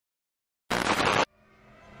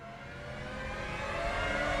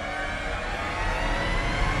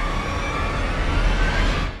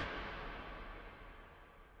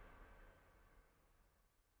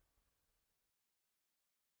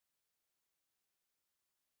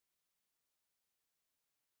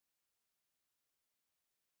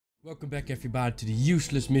Welcome back everybody to the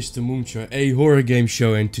Useless Mr. Moon Show, a horror game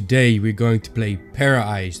show, and today we're going to play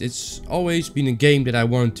Paradise. It's always been a game that I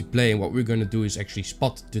wanted to play, and what we're going to do is actually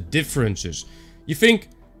spot the differences. You think,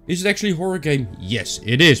 is it actually a horror game? Yes,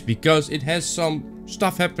 it is, because it has some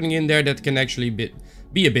stuff happening in there that can actually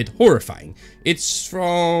be a bit horrifying. It's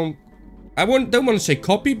from, don't want to say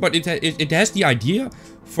copy, but it has the idea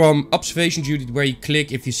from Observation Duty, where you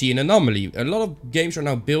click if you see an anomaly. A lot of games are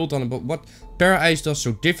now built on it, but what Paradise does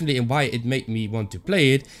so differently and why it made me want to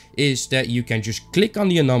play it is that you can just click on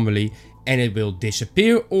the anomaly and it will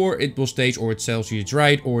disappear, or it will stay, or it tells you it's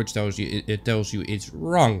right, or it tells you it's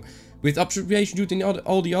wrong. With Observation Duty and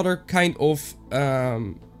all the other kind of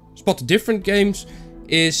spot the different games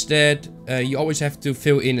is that you always have to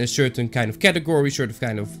fill in a certain kind of category, certain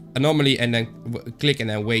kind of anomaly, and then click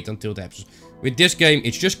and then wait until it happens. With this game,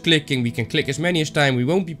 it's just clicking. We can click as many as time. We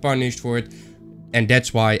won't be punished for it. And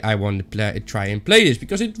that's why I want to try and play this,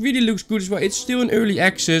 because it really looks good as well. It's still in early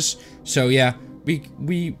access, so yeah,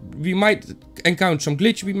 we might encounter some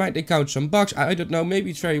glitch, we might encounter some bugs. I don't know.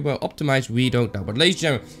 Maybe it's very well optimized. We don't know. But ladies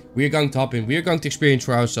and gentlemen, we're going to hop in. We're going to experience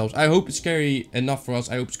for ourselves. I hope it's scary enough for us.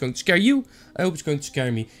 I hope it's going to scare you. I hope it's going to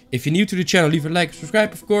scare me. If you're new to the channel, leave a like,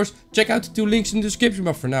 subscribe, of course. Check out the 2 links in the description.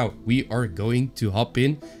 But for now, we are going to hop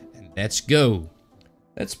in and let's go.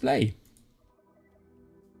 Let's play.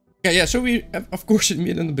 Yeah, so we have, of course, in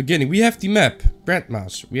the beginning, we have the map,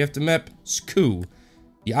 Grandma's. We have the map, School.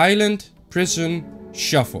 The island, prison,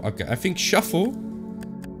 shuffle. Okay, I think shuffle.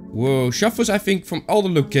 Whoa, shuffles, I think, from all the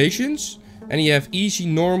locations. And you have easy,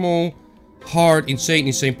 normal, hard, insane,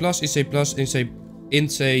 insane plus, insane plus,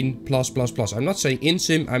 insane plus, plus, plus. I'm not saying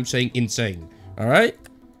insane, I'm saying insane. Alright?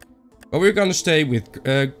 But we're gonna stay with,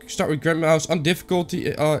 start with Grandma's on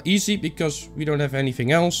difficulty, easy, because we don't have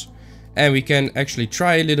anything else. And we can actually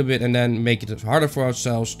try a little bit and then make it harder for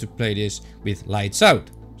ourselves to play this with lights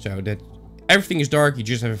out. So that everything is dark, you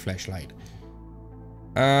just have a flashlight.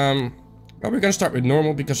 Well, we're gonna start with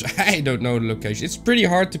normal because I don't know the location. It's pretty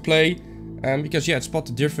hard to play because, yeah, it's spot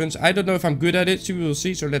the difference. I don't know if I'm good at it, so we will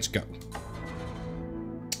see. So let's go.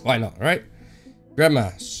 Why not, right?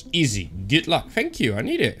 Grandma's. Easy. Good luck. Thank you, I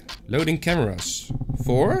need it. Loading cameras.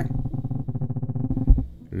 4.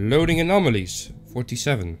 Loading anomalies.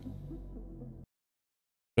 47.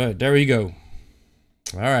 Right, there we go.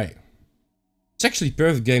 Alright. It's actually a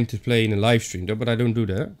perfect game to play in a live stream though, but I don't do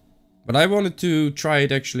that. But I wanted to try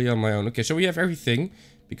it actually on my own. Okay, so we have everything,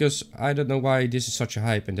 because I don't know why this is such a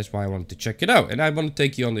hype, and that's why I wanted to check it out. And I want to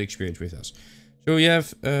take you on the experience with us. So we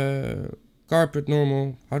have carpet,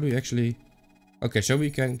 normal. How do we actually... Okay, so we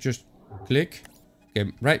can just click. Okay,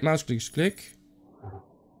 right mouse clicks, click.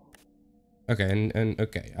 Okay, and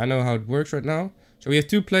okay, I know how it works right now. So we have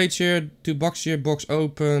 2 plates here, 2 boxes here, box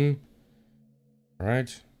open.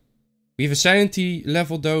 Alright. We have a sanity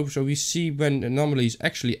level though, so we see when the anomaly is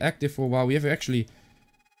actually active for a while. We have actually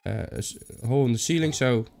a hole in the ceiling,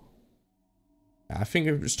 so I think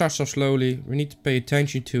it starts off slowly. We need to pay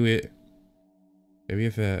attention to it. Okay, we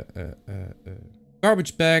have a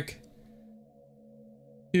garbage bag.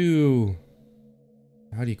 2.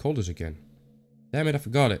 How do you call this again? Damn it, I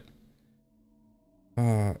forgot it.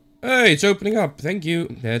 Hey, it's opening up. Thank you.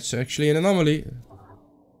 That's actually an anomaly.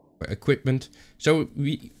 Equipment. So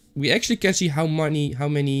we actually can see how many,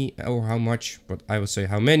 or how much, but I would say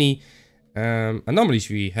how many anomalies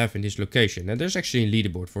we have in this location. And there's actually a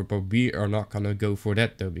leaderboard for it, but we are not gonna go for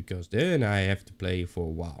that though, because then I have to play for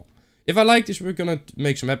a while. If I like this, we're gonna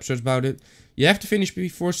make some episodes about it. You have to finish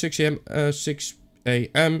before 6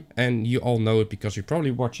 a.m. and you all know it because you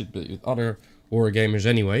probably watch it with other horror gamers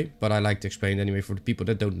anyway, but I like to explain it anyway for the people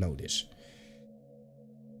that don't know this.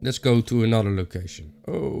 Let's go to another location.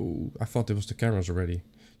 Oh, I thought it was the cameras already.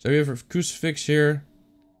 So we have a crucifix here.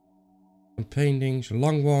 Some paintings, a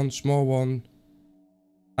long one, small one.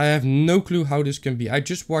 I have no clue how this can be. I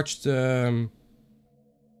just watched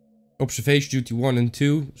Observation Duty 1 and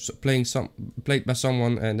 2 played by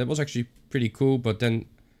someone, and that was actually pretty cool, but then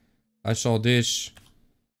I saw this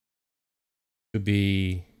to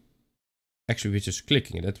be... Actually, we're just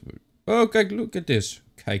clicking it. Oh, okay, look at this.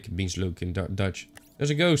 Kijk means look in Dutch. There's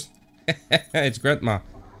a ghost. It's Grandma.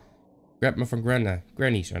 Grandma from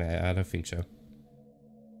Granny. So I don't think so.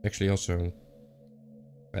 Actually, also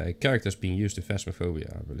characters being used in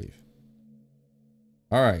Phasmophobia, I believe.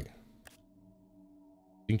 Alright.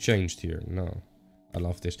 Being changed here. No. I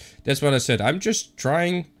love this. That's what I said. I'm just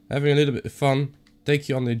trying, having a little bit of fun. Take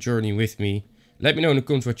you on the journey with me. Let me know in the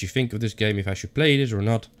comments what you think of this game, if I should play this or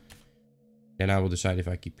not. Then I will decide if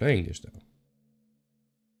I keep playing this though.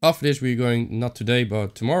 After this we're going, not today,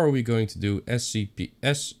 but tomorrow we're going to do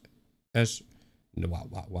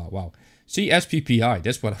wow. SPPI,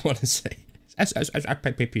 that's what I want to say.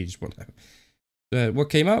 SPPI is what what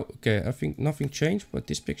came out? Okay, I think nothing changed, but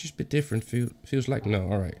this picture's a bit different. Feels like no,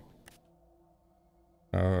 alright.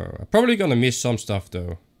 I'm probably gonna miss some stuff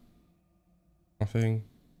though. Nothing.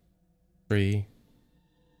 3,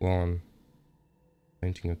 1.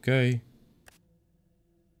 Painting okay.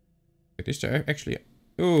 Wait, is there actually...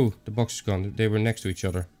 Oh, the box is gone. They were next to each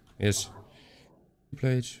other. Yes. 2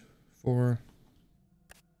 plates. 4.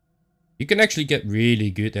 You can actually get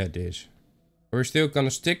really good at this. We're still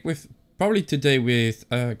gonna stick with... Probably today with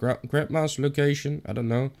Grandma's location. I don't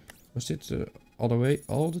know. Was it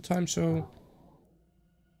all the time so...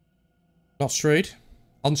 Not straight.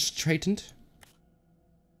 Unstraightened.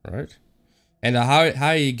 Alright. And the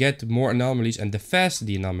higher you get, the more anomalies and the faster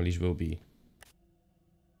the anomalies will be.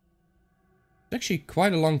 It's actually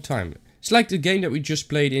quite a long time. It's like the game that we just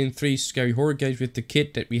played in 3 Scary Horror Games with the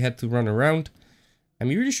kid that we had to run around. And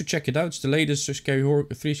we really should check it out. It's the latest 3 Scary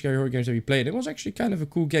Horror Games that we played. It was actually kind of a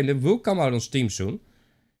cool game. That will come out on Steam soon.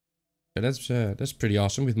 So that's pretty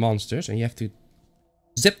awesome with monsters. And you have to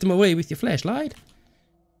zap them away with your flashlight.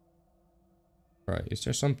 Right, is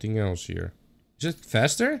there something else here? Is it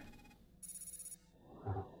faster?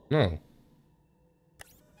 No.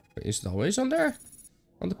 Is it always on there?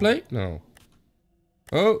 On the plate? No.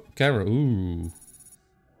 Oh, camera. Ooh.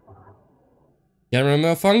 Camera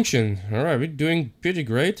malfunction. Alright, we're doing pretty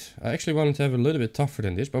great. I actually wanted to have a little bit tougher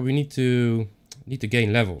than this, but we need to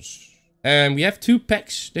gain levels. And we have 2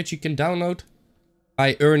 packs that you can download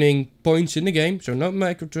by earning points in the game. So no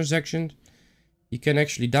microtransactions. You can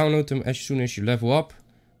actually download them as soon as you level up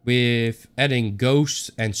with adding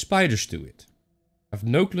ghosts and spiders to it. I have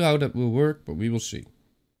no clue how that will work, but we will see.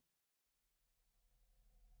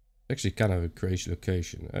 Actually kind of a crazy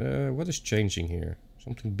location. What is changing here?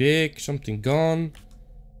 Something big, something gone.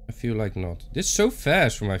 I feel like not. This is so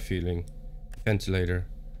fast for my feeling. Ventilator.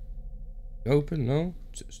 Open, no.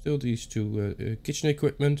 Still these 2 kitchen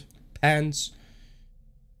equipment. Pans.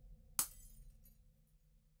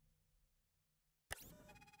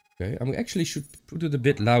 Okay, I actually should put it a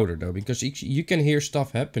bit louder though, because you can hear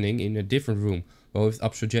stuff happening in a different room. Well, with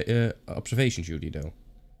observation duty though.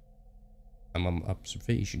 I'm on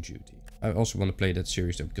observation duty. I also want to play that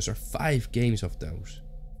series though, because there are 5 games of those.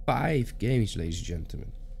 5 games, ladies and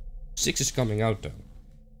gentlemen. 6 is coming out though.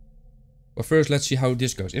 But first, let's see how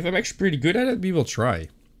this goes. If I'm actually pretty good at it, we will try.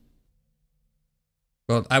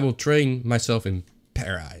 But I will train myself in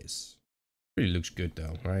Paradise. Really looks good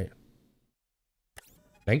though, right?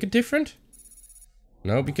 Make it different?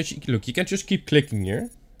 No, because look, you can just keep clicking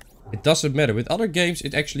here. It doesn't matter. With other games,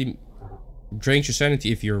 it actually drains your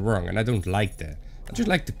sanity if you're wrong. And I don't like that. I just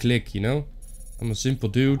like to click, you know? I'm a simple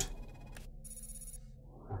dude.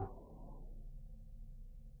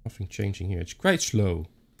 Nothing changing here. It's quite slow.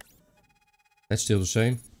 That's still the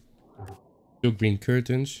same. Still green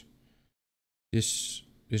curtains. This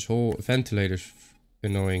whole ventilator's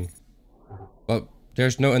annoying. But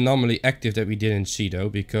there's no anomaly active that we didn't see though,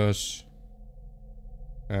 because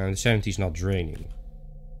the sanity's not draining.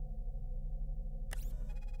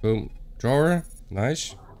 Boom. Drawer.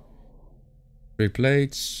 Nice. 3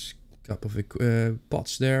 plates. Couple of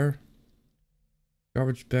pots there.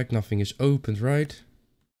 Garbage bag. Nothing is opened, right?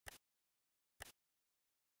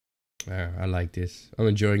 I like this. I'm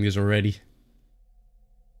enjoying this already.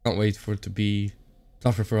 Can't wait for it to be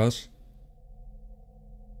tougher for us.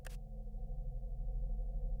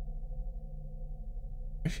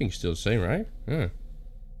 Everything's still the same, right? Yeah.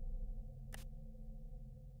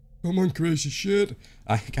 Come on, crazy shit.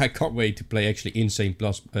 I can't wait to play actually Insane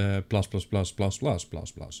plus.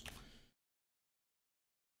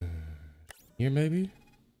 Here maybe?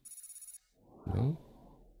 No.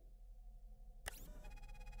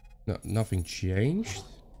 No, nothing changed.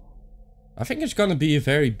 I think it's gonna be a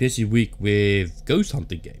very busy week with ghost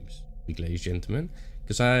hunting games, ladies and gentlemen.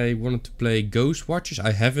 Because I wanted to play Ghost Watchers.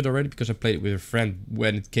 I have it already because I played it with a friend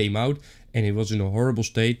when it came out. And it was in a horrible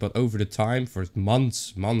state. But over the time, for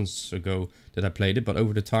months ago that I played it. But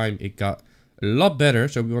over the time, it got a lot better.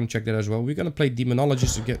 So we want to check that as well. We're going to play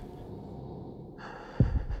Demonologist again.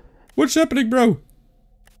 What's happening, bro?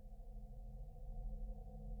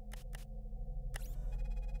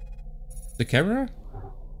 The camera?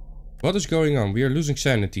 What is going on? We are losing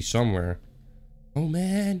sanity somewhere. Oh,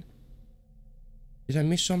 man. Did I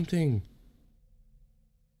miss something?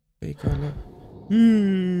 We're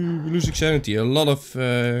losing sanity. A lot of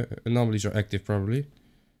anomalies are active, probably.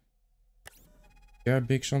 Yeah,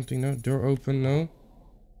 big something, no? Door open, no?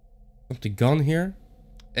 Something gone here?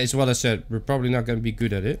 It's what I said. We're probably not going to be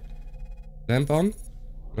good at it. Lamp on?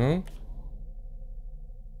 No?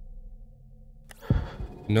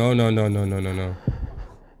 No, no, no, no, no, no, no.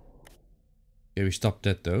 Okay, we stopped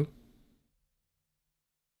that though.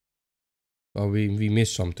 Oh, we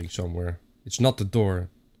missed something somewhere. It's not the door.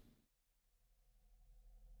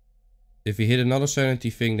 If we hit another sanity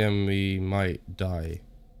thing, then we might die.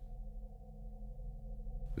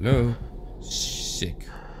 Hello? Sick.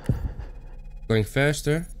 Going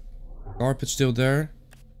faster. Carpet's still there.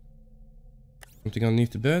 Something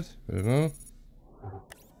underneath the bed? I don't know.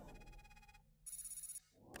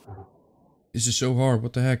 This is so hard,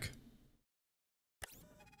 what the heck?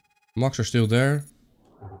 Mocks are still there.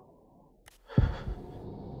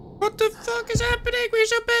 What the fuck is happening? We're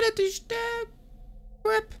so bad at this stuff.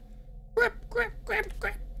 Grab.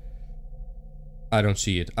 I don't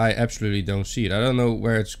see it. I absolutely don't see it. I don't know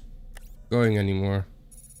where it's going anymore.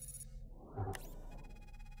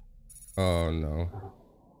 Oh no.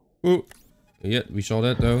 Ooh. Yeah, we saw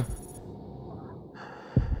that though.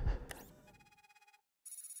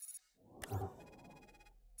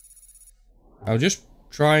 I'm just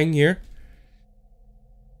trying here.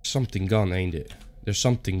 Something gone, ain't it? There's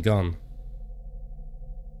something gone.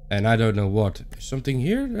 And I don't know what. Is something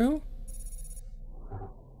here though?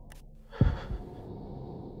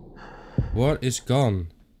 What is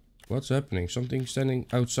gone? What's happening? Something standing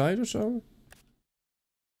outside or so?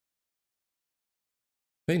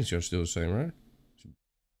 Paint's are still the same, right?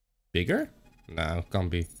 Bigger? No,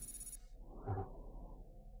 can't be.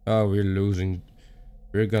 Oh, we're losing.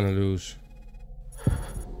 We're gonna lose.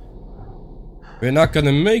 We're not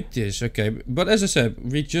gonna make this, okay. But as I said,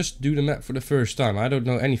 we just do the map for the first time. I don't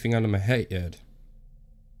know anything out of my head yet.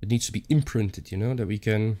 It needs to be imprinted, you know, that we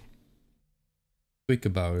can think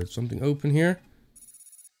about it. Something open here.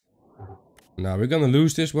 Now we're gonna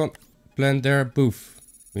lose this one. Plant there, poof.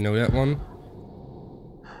 We know that one.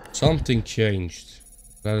 Something changed.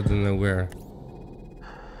 I don't know where.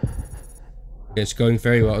 It's going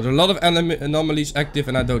very well. There are a lot of anomalies active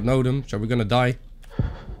and I don't know them, so we're gonna die.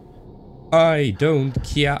 I don't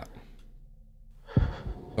care.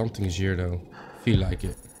 Something is here though. Feel like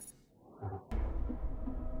it.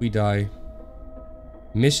 We die.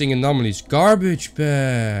 Missing anomalies. Garbage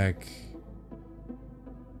bag.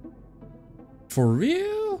 For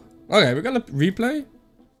real? Okay, we're gonna replay.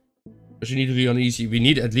 Because we need to be on easy. We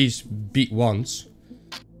need at least beat once.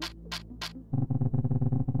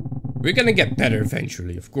 We're gonna get better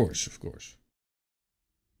eventually, of course, of course.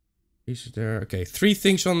 Is there? Okay, 3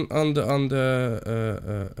 things on the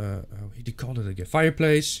what do you call it again?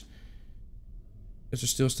 Fireplace. Is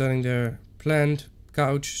still standing there. Plant,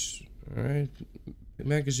 couch, all right.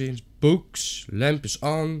 Magazines, books, lamp is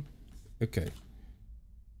on. Okay.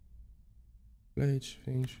 Plates,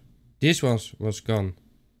 things. This was gone.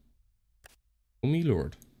 Oh me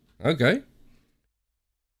lord. Okay.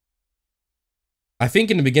 I think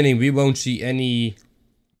in the beginning we won't see any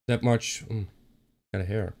that much. Got a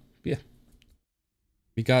hair. Yeah.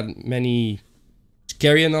 We got many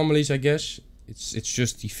scary anomalies, I guess. It's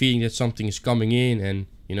just the feeling that something is coming in, and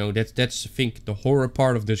you know that's I think the horror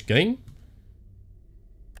part of this game.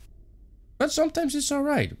 But sometimes it's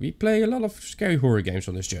alright. We play a lot of scary horror games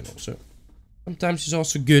on this channel, so sometimes it's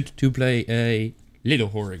also good to play a little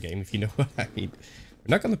horror game, if you know what I mean.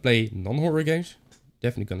 We're not gonna play non-horror games.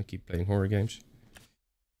 Definitely gonna keep playing horror games.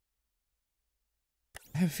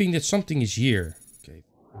 I have a feeling that something is here. Okay.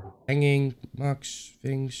 Hanging, mugs,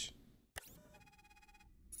 things.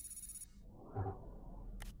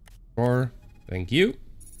 Or, thank you.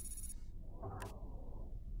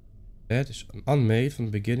 That is unmade from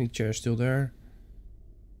the beginning. Chair still there.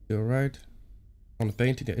 Still right. On the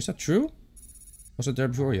painting there. Is that true? Was it there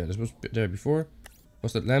before? Yeah, this was there before.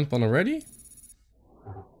 Was that lamp on already?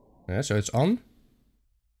 Yeah, so it's on.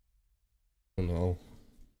 Oh no.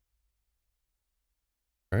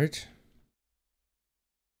 Right.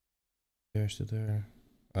 They're still there.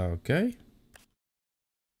 Okay.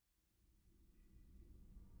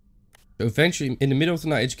 So eventually, in the middle of the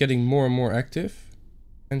night, it's getting more and more active.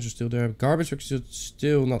 Hands are still there. Garbage bags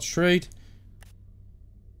still not straight.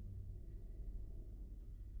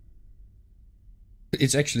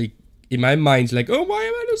 It's actually, in my mind, like, oh, why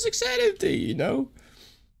am I not excited? You know?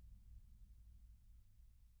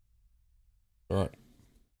 Alright.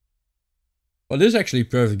 Well, this is actually a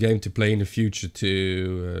perfect game to play in the future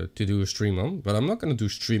to do a stream on. But I'm not going to do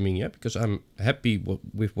streaming yet because I'm happy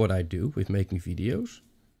with what I do with making videos.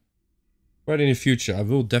 But in the future, I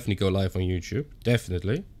will definitely go live on YouTube.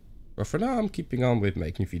 Definitely. But for now, I'm keeping on with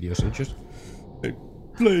making videos and just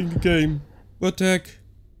playing the game. What the heck?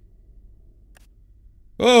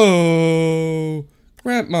 Oh,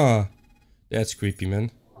 Grandma. That's creepy,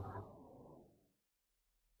 man.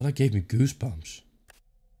 That gave me goosebumps.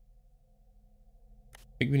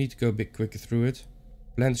 think we need to go a bit quicker through it.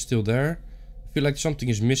 Plant's still there. I feel like something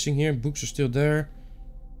is missing here. Books are still there.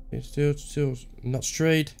 It's still not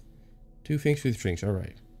straight. 2 things, 3 strings.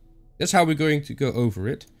 Alright. That's how we're going to go over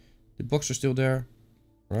it. The books are still there.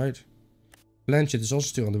 Right. Planchet is also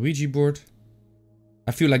still on the Ouija board.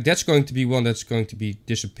 I feel like that's going to be one that's going to be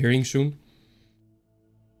disappearing soon.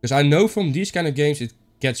 Because I know from these kind of games it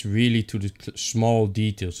gets really to the small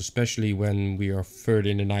details. Especially when we are further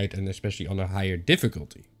in the night and especially on a higher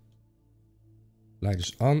difficulty. Light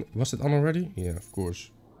is on. Was it on already? Yeah, of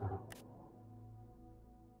course.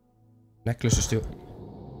 Necklace is still...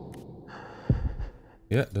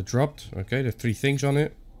 Yeah, that dropped. Okay, there are 3 things on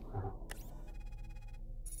it.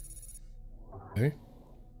 Okay.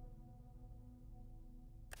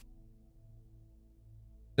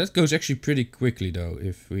 That goes actually pretty quickly though,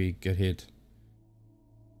 if we get hit.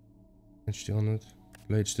 And still on it.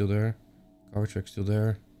 Blade still there. Car track still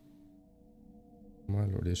there. My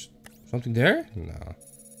lord, is something there? No.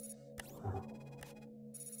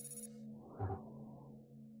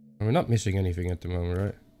 And we're not missing anything at the moment,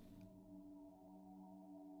 right?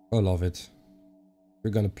 I love it.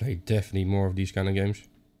 We're gonna play definitely more of these kind of games.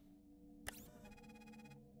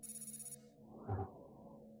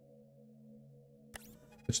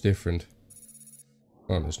 It's different.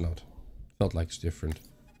 Oh, it's not. Felt like it's different.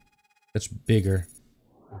 It's bigger.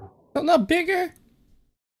 Not bigger?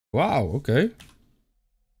 Wow, okay.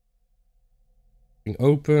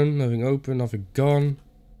 Nothing open, nothing gone.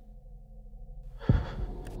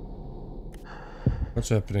 What's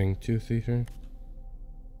happening? 2, 3, 3.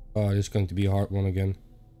 Oh, this is going to be a hard one again.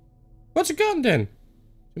 What's a gun then?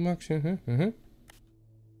 2 marks,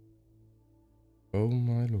 Oh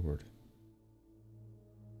my lord.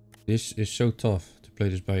 This is so tough to play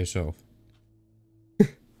this by yourself.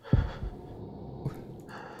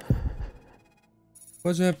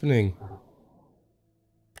 What's happening?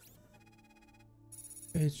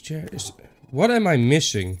 What am I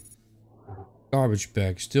missing? Garbage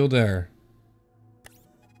bag, still there.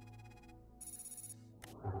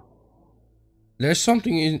 There's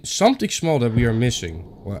something small that we are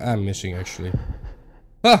missing. Well, I'm missing actually.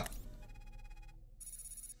 Ah!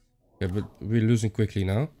 Yeah, but we're losing quickly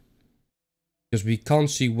now. Because we can't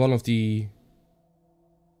see one of the...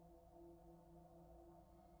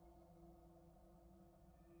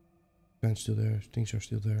 Plants still there, things are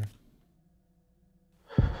still there.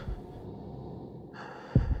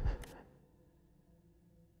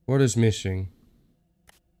 What is missing?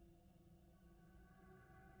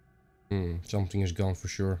 Something is gone for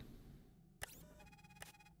sure.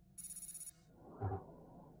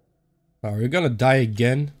 Oh, we're gonna die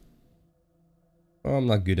again. Oh, I'm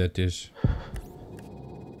not good at this.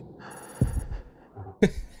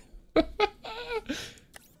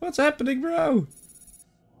 What's happening, bro?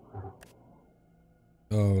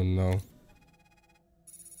 Oh no.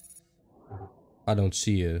 I don't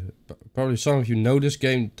see it. Probably some of you know this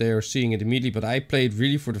game, they are seeing it immediately, but I played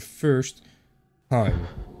really for the first time.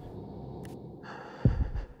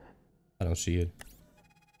 I don't see it.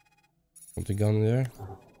 Something gone there?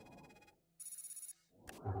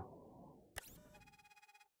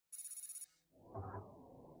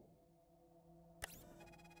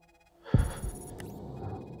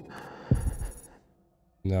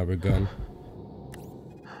 Now we're gone.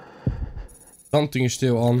 Something is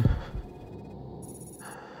still on.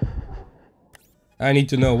 I need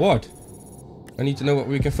to know what. I need to know what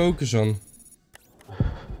we can focus on.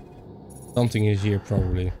 Something is here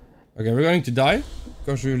probably. Okay, we're going to die.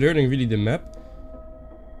 Because we're learning really the map.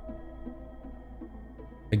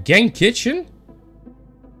 A gang kitchen?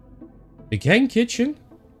 A gang kitchen?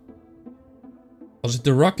 Was it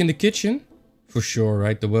the rock in the kitchen? For sure,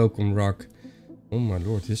 right? The welcome rock. Oh my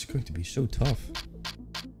lord, this is going to be so tough.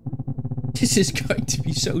 This is going to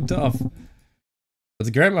be so tough. But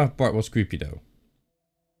the grandma part was creepy though.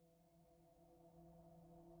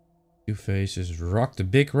 2 faces. Rock, the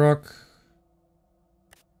big rock.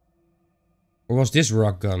 Or was this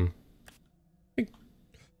rock gone?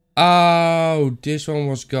 Oh, this one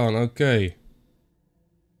was gone. Okay.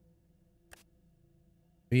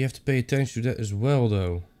 You have to pay attention to that as well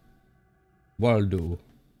though. Waldo.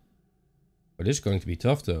 But this is going to be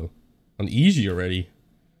tough though. On easy already.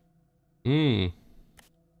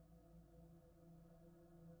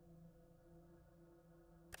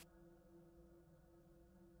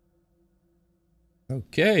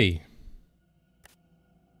 Okay.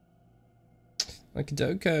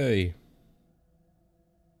 Okay.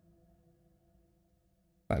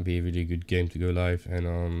 Might be a really good game to go live and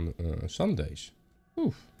on Sundays.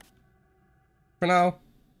 Oof. For now,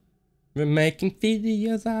 we're making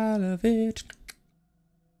videos out of it.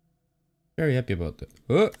 Very happy about that.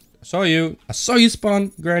 Oh, I saw you. I saw you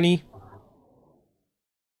spawn, Granny.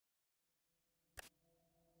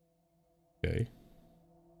 Okay.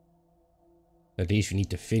 At least we need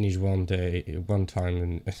to finish one time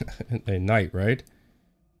in a night, right?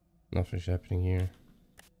 Nothing's happening here.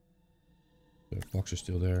 The box is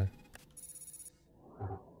still there.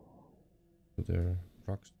 Still there.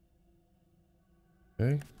 Rocks.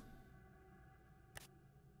 Okay.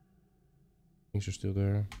 Things are still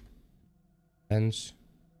there. Ends.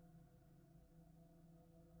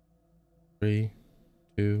 3,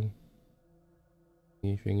 2.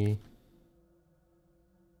 Thingy.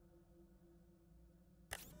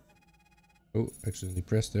 Oh, accidentally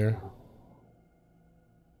pressed there.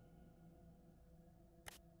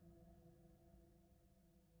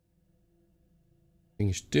 Thing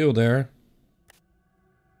is still there.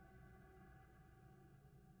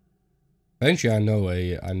 Eventually,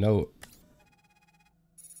 I know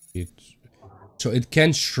it. So it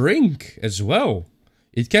can shrink as well.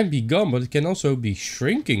 It can be gone, but it can also be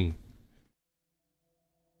shrinking.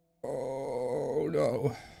 Oh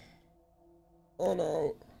no. Oh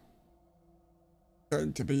no.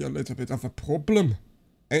 Going to be a little bit of a problem,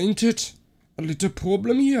 ain't it? A little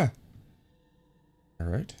problem here.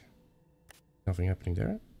 Alright. Nothing happening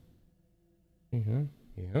there.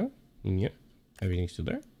 Yeah. Everything's still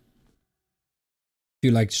there.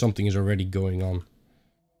 Feel like something is already going on.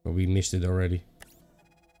 But we missed it already.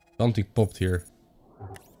 Something popped here.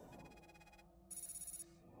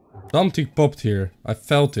 Something popped here. I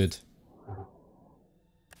felt it.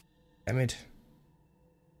 Damn it.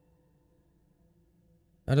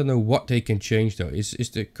 I don't know what they can change though. Is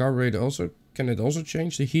the carburetor also... Can it also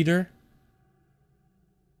change the heater?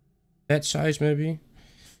 That size maybe?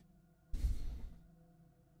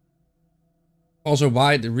 Also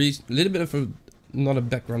why the reason... A little bit of a... Not a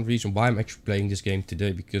background reason why I'm actually playing this game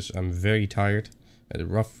today. Because I'm very tired. I had a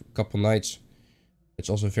rough couple nights. It's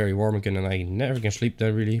also very warm again and I never can sleep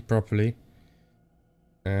there really properly.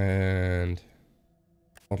 And...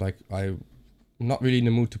 I'm not really in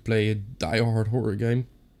the mood to play a die-hard horror game.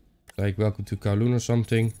 Like Welcome to Kowloon or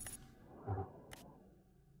something.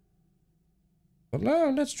 But now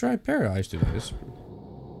let's try Paradise today.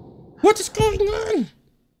 What is going on?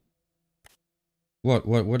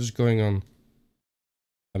 What is going on?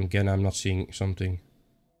 Again, I'm not seeing something.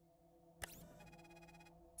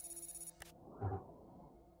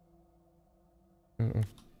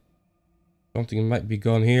 Something might be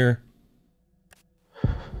gone here.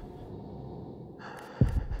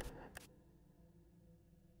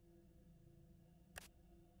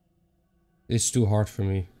 It's too hard for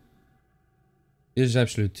me. It is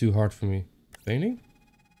absolutely too hard for me. Painting?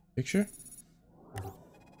 Picture?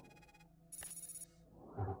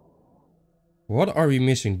 What are we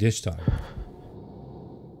missing this time?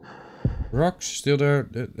 Rocks still there.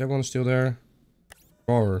 That one's still there.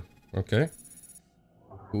 Power. Okay.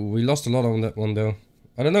 We lost a lot on that one though.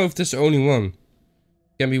 I don't know if this is the only one.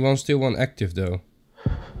 Can be one still one active though.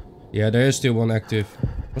 Yeah, there is still one active.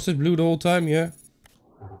 Was it blue the whole time? Yeah.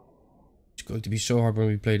 It's going to be so hard when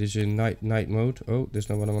we play this in night mode. Oh, there's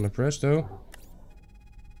not what I want to press though.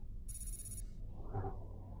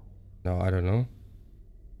 No, I don't know.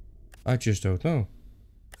 I just don't know.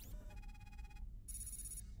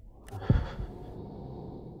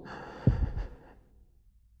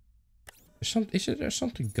 Is there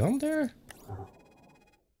something gone there?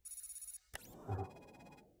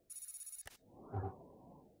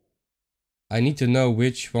 I need to know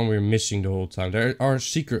which one we're missing the whole time. There are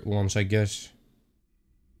secret ones, I guess.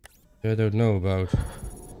 I don't know about.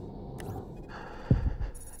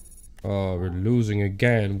 Oh, we're losing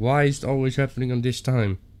again. Why is it always happening on this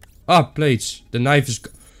time? Ah, plates. The knife is...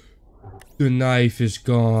 The knife is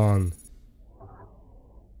gone.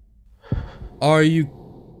 Are you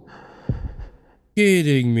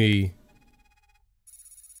kidding me?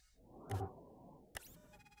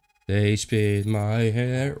 They spin my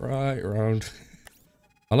hair right round.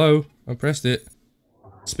 Hello? I pressed it.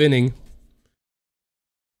 Spinning.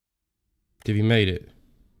 Did we made it?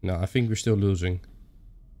 No, I think we're still losing.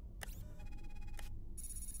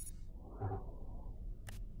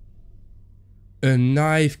 A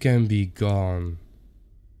knife can be gone.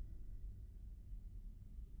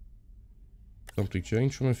 Something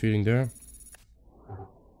changed from my feeling there.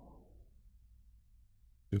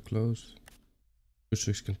 Too close.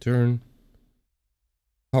 6 can turn.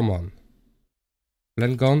 Come on.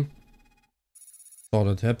 Blend gone. Saw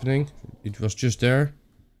that happening. It was just there.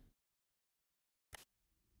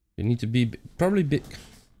 You need to be probably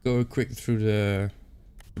go quick through the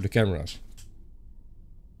cameras.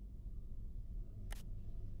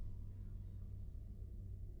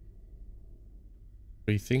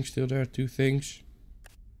 3 things still there, 2 things.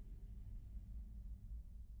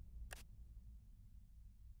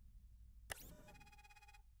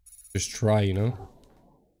 Just try, you know.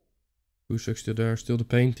 Boost's still there, still the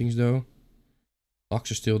paintings though.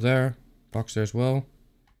 Box is still there. Box there as well.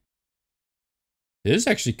 This is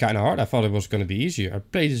actually kind of hard. I thought it was going to be easier. I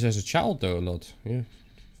played this as a child though a lot. Yeah.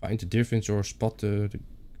 Find the difference or spot the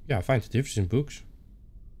yeah, find the difference in books.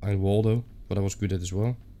 Find Waldo, but I was good at as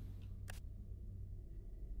well.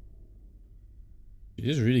 It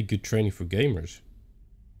is really good training for gamers.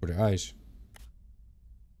 For their eyes.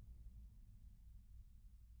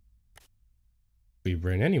 For your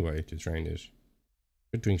brain anyway to train this.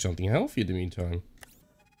 We're doing something healthy in the meantime.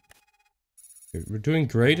 Okay, we're doing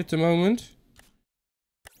great at the moment.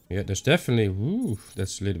 Yeah, there's definitely... Ooh,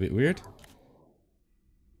 that's a little bit weird.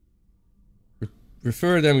 We're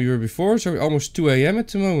further than we were before, so we're almost 2 AM at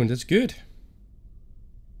the moment. That's good.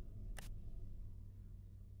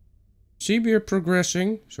 See, we're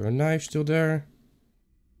progressing. So our knife's still there.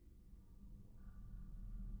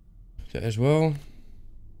 That as well.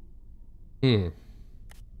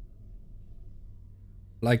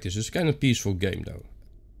 Like this. It's kind of peaceful game though.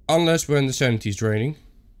 Unless when the sanity is draining.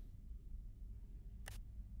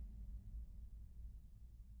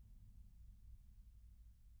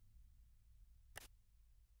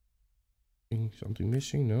 Something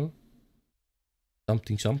missing? No.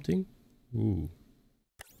 Something. Ooh.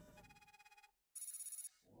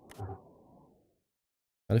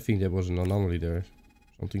 I think there was an anomaly there.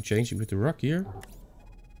 Something changing with the rock here.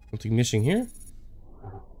 Something missing here.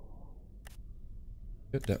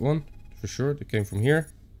 Get that one. For sure. That came from here.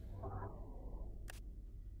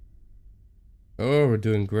 Oh, we're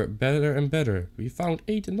doing better and better. We found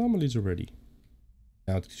 8 anomalies already.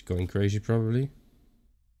 Now it's going crazy probably.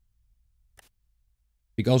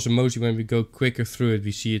 Because also mostly when we go quicker through it,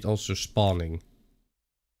 we see it also spawning.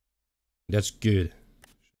 That's good.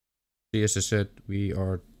 See, as I said, we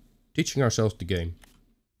are teaching ourselves the game.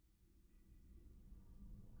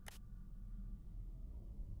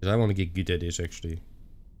 Because I want to get good at this actually.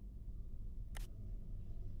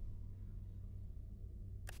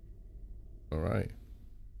 Alright.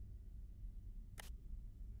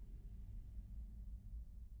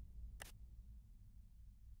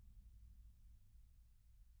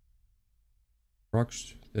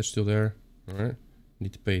 Rocks, that's still there. Alright.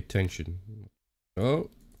 Need to pay attention. Oh.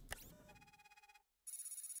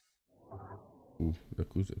 Ooh, that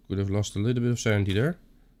could have lost a little bit of sanity there.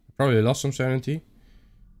 Probably lost some sanity.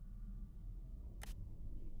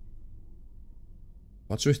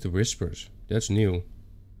 What's with the whispers? That's new.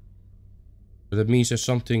 So that means there's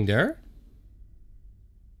something there?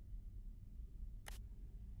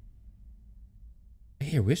 I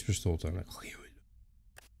hear whispers the whole time. Like, oh,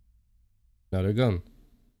 now they're gone.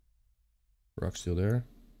 Rock's still there.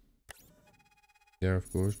 There,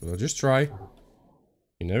 of course, but I'll just try.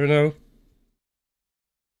 You never know.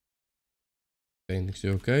 Painting's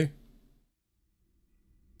still okay.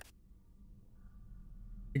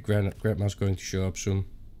 Grandma's going to show up soon.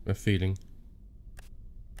 I'm feeling.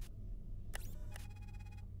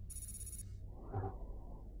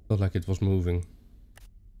 Felt like it was moving.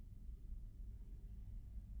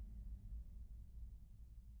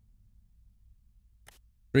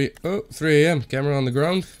 Oh, 3 AM. Camera on the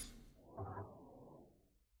ground.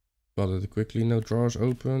 Spotted it quickly. No drawers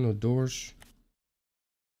open. No doors.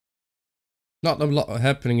 Not a lot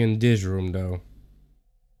happening in this room though.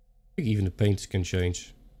 I think even the paints can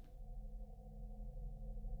change.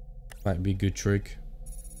 Might be a good trick.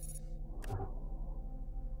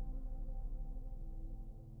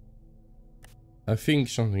 I think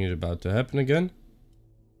something is about to happen again.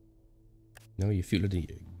 No, you feel it in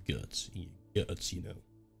your guts. In your guts, you know.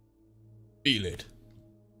 Feel it.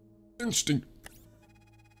 Instinct.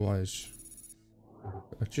 Wise.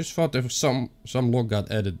 I just thought there was some log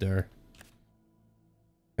got added there.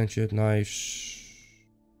 Hatchet, knives.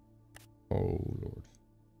 Oh lord.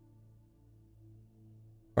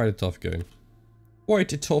 Quite a tough game.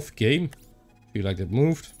 Quite a tough game. Feel like that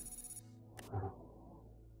moved.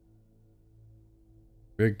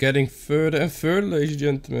 We're getting further and further, ladies and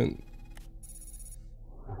gentlemen.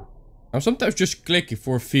 I'm sometimes just clicking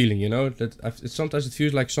for a feeling, you know. Sometimes it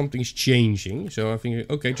feels like something's changing. So I think,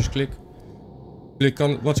 okay, just click. Click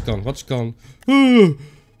on what's gone. What's gone?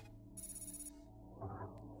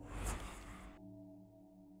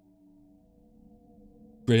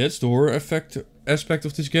 Wait, that's the horror aspect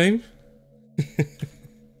of this game.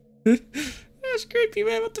 That's creepy,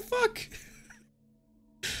 man. What the fuck?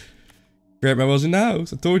 Grandma was in the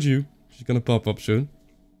house. I told you. She's gonna pop up soon.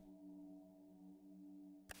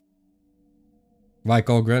 If I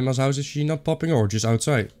call Grandma's house, is she not popping or just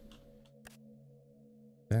outside?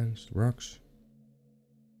 Fence, rocks.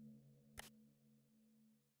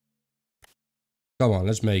 Come on,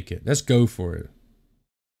 let's make it. Let's go for it.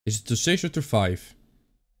 Is it to 6 or to 5?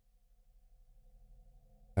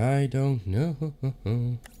 I don't know.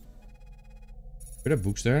 Are there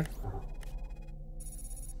books there?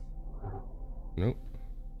 Nope.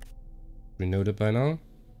 We know that by now.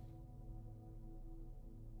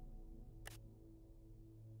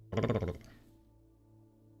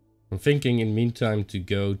 I'm thinking in the meantime to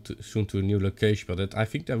go soon to a new location, but I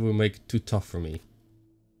think that will make it too tough for me.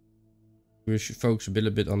 We should focus a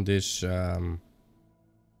bit on this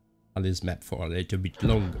map for a little bit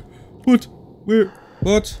longer. What? Where?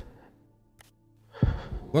 What?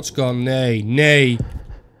 What's gone? Nay, nay.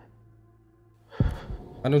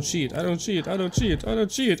 I don't see it. I don't see it. I don't see it. I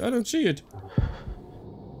don't see it. I don't see it.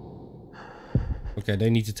 Okay, they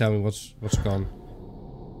need to tell me what's gone.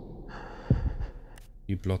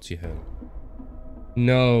 You bloody hell.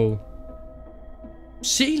 No.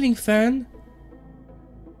 Ceiling fan?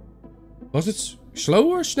 Was it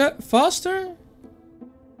slower? Faster?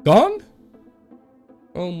 Gone?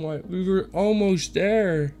 Oh my, we were almost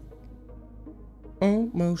there.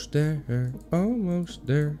 Almost there. Almost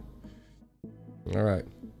there. Alright.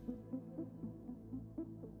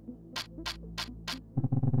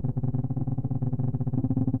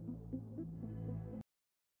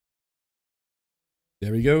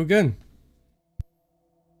 There we go again.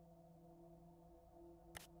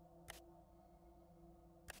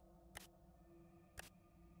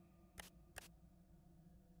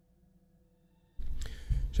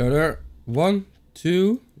 So there, 1,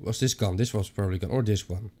 2, was this gone? This was probably gone, or this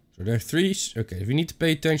one. So there are 3. Okay, we need to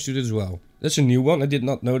pay attention to this as well. That's a new one. I did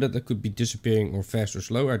not know that that could be disappearing or fast or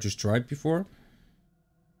slow. I just tried before.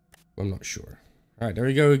 I'm not sure. Alright, there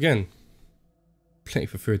we go again. Playing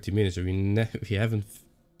for 30 minutes and we haven't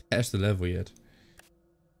passed the level yet.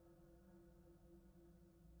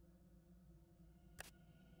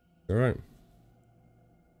 Alright.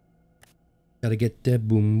 Gotta get that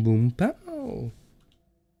boom boom pow.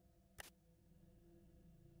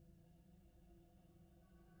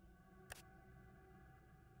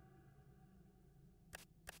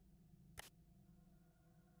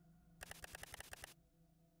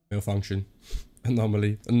 Malfunction.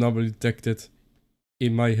 Anomaly detected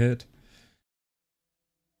in my head.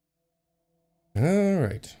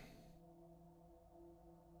 Alright.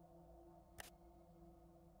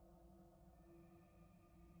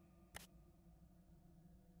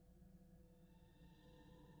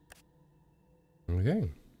 Okay.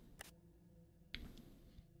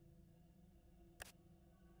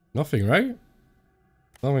 Nothing, right?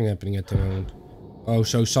 Nothing happening at the moment. Oh,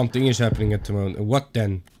 so something is happening at the moment. What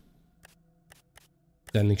then?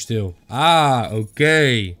 Standing still. Ah,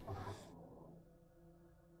 okay.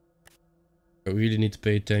 I really need to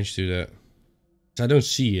pay attention to that. I don't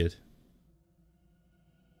see it.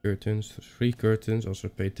 Curtains, 3 curtains. Also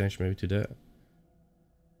pay attention maybe to that.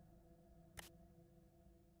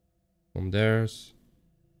 From there's.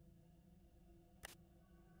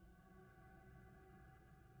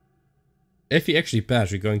 If we actually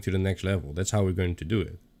pass, we're going to the next level. That's how we're going to do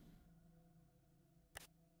it.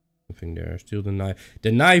 Nothing there. Still the knife.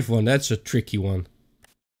 The knife one, that's a tricky one.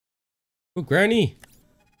 Oh, Granny.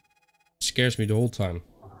 It scares me the whole time.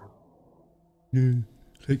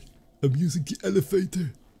 Like, I'm using the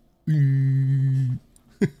elevator.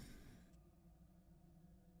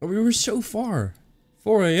 Oh, we were so far.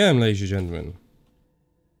 4 AM, ladies and gentlemen.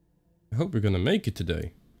 I hope we're gonna make it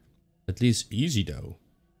today. At least easy though.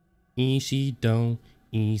 Easy down,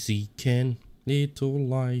 easy can, little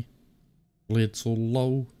lie, little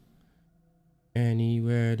low.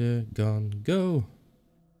 Anywhere the gun go.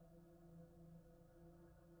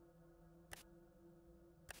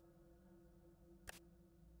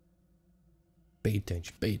 Pay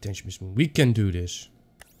attention, Miss Moon. We can do this.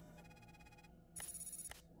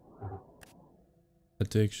 That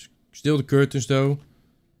takes still the curtains though.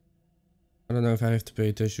 I don't know if I have to pay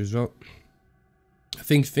attention as well. I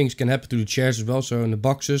think things can happen to the chairs as well. So in the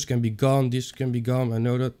boxes can be gone. This can be gone. I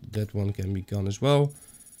know that. That one can be gone as well.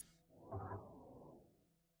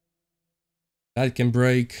 That can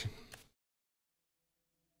break.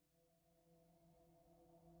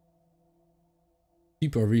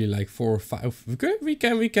 People are really like 4 or 5. We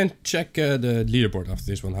can check the leaderboard after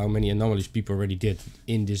this one. How many anomalies people already did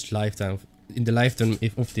in this lifetime. In the lifetime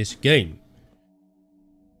of this game.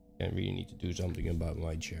 I really need to do something about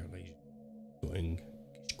my chair, ladies. Going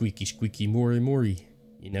squeaky squeaky mori.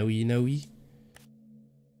 You know.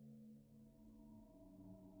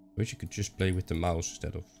 Wish you could just play with the mouse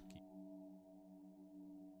instead of.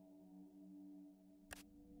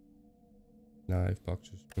 Knife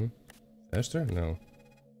boxes. Faster? No.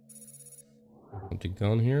 Something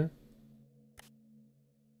gone here?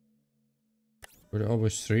 Were there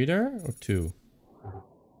always 3 there? Or 2?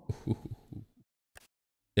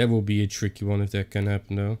 That will be a tricky one if that can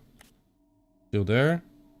happen though. Still there?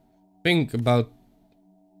 Think about...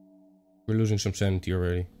 We're losing some sanity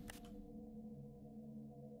already.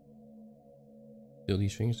 Still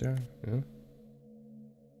these things there? Yeah.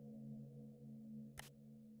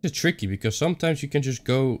 It's tricky because sometimes you can just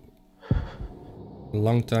go a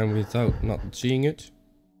long time without not seeing it.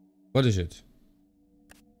 What is it?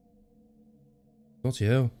 What the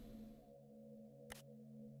hell?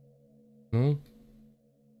 No?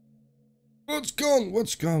 What's gone?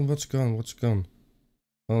 What's gone? What's gone? What's gone?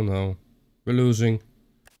 Oh no. We're losing.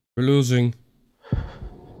 We're losing.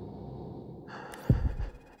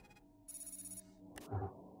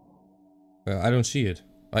 I don't see it.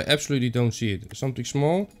 I absolutely don't see it. Something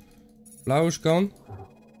small. Flower's gone.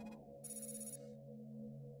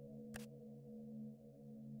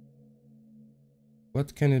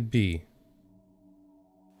 What can it be?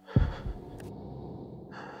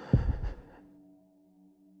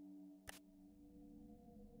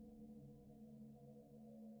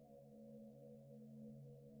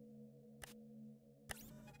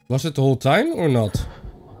 Was it the whole time or not?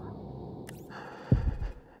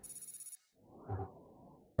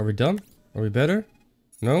 Are we done? Are we better?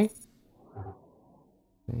 No?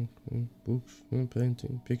 Okay. Books,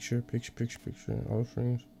 painting, picture,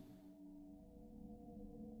 offerings.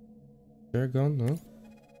 They're gone, no?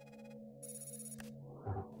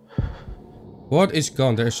 What is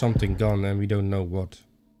gone? There's something gone and we don't know what.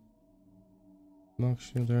 Mark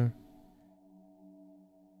still there.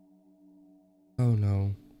 Oh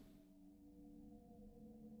no.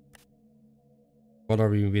 What are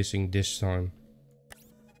we missing this time?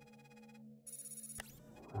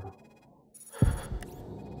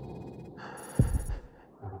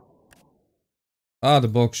 Ah, the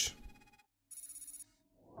box.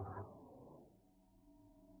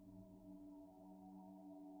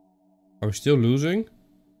 Are we still losing?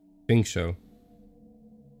 Think so.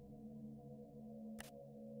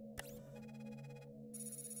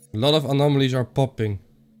 A lot of anomalies are popping.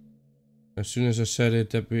 As soon as I said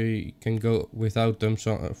it that we can go without them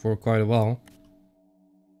for quite a while.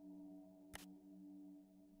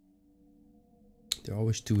 There are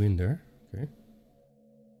always 2 in there. Okay.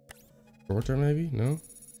 Shorter maybe? No?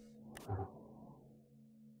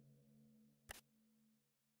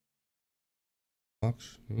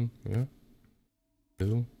 Box? Yeah.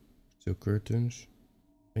 Still curtains.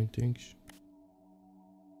 Paintings.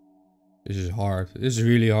 This is hard. This is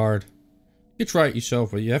really hard. You try it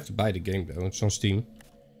yourself, but you have to buy the game though. It's on Steam.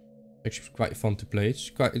 Actually quite fun to play. It's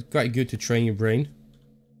quite good to train your brain.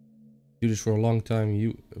 Do this for a long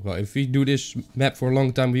time. Well, if we do this map for a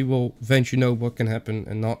long time, we will eventually know what can happen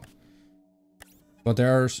and not. But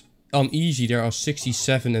on easy there are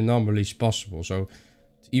 67 anomalies possible. So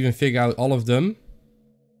to even figure out all of them,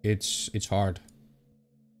 it's hard.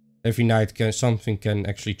 Every night something can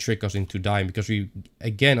actually trick us into dying because we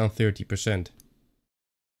again on 30%.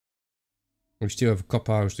 We still have a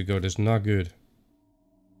couple hours to go. That's not good.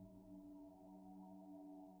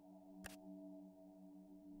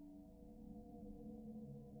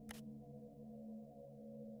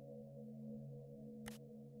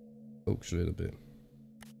 Focus a little bit.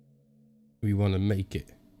 We want to make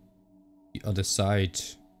it. The other side.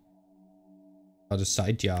 Other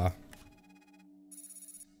side, yeah.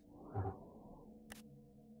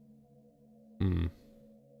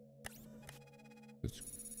 It's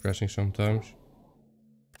pressing sometimes.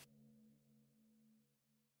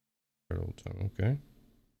 Okay.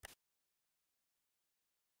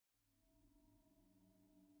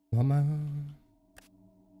 Mama.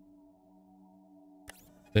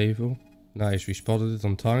 Table. Nice, we spotted it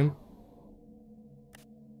on time.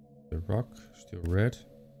 The rock, still red.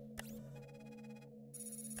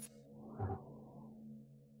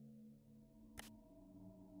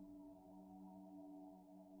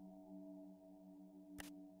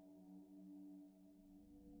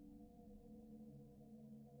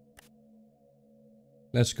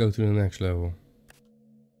 Let's go to the next level.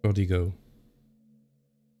 Where'd go?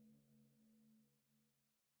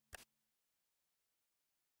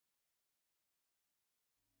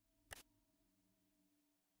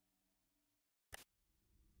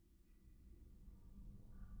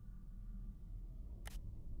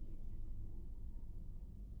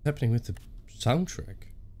 What's happening with the soundtrack?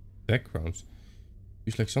 Backgrounds.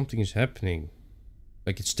 It's like something is happening.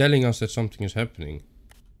 Like it's telling us that something is happening.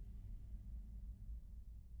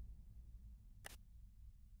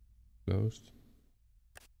 Closed.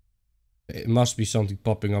 It must be something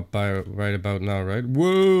popping up by right about now, right?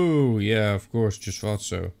 Whoa! Yeah, of course, just thought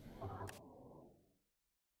so.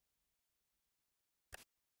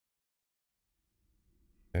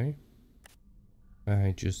 Okay.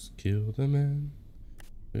 I just killed a man.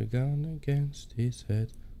 A gun against his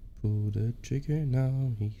head. Pull the trigger,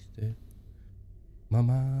 now he's dead.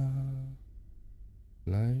 Mama,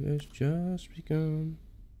 life has just begun.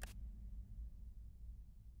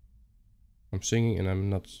 I'm singing and I'm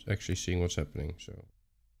not actually seeing what's happening, so...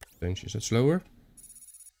 Is that slower?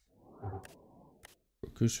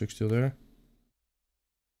 Crucifix still there?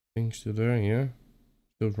 Thing still there, yeah.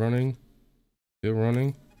 Still running. Still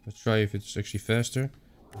running. Let's try if it's actually faster.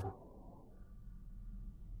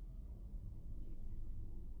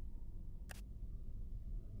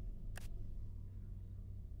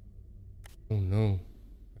 Oh no.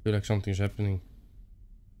 I feel like something's happening.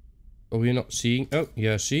 Oh, we're not seeing... Oh,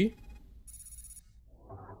 yeah, see?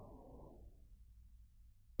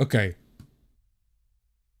 Okay.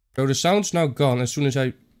 So the sound's now gone as soon as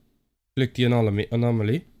I click the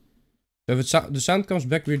anomaly. So if the sound comes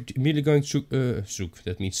back, we're immediately going to zoek.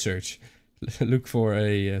 That means search. Look for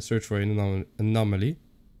a search for an anomaly.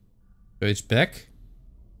 So it's back.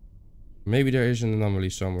 Maybe there is an anomaly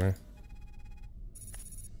somewhere.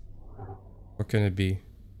 What can it be?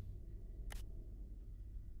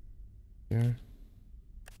 Yeah.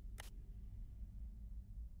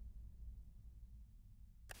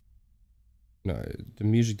 No, the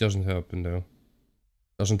music doesn't help, though.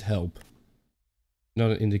 Doesn't help.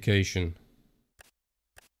 Not an indication.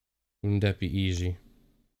 Wouldn't that be easy?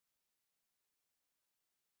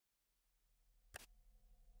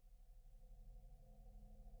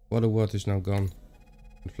 What is now gone?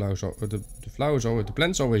 The flowers are the flowers always the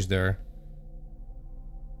plant's always there.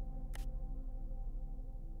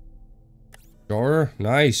 Sure,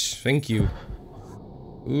 nice, thank you.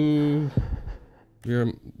 Ooh,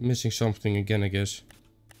 we're missing something again, I guess.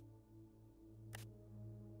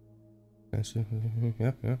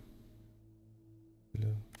 Yeah, yeah.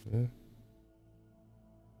 Yeah.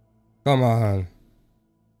 Come on.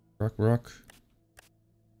 Rock.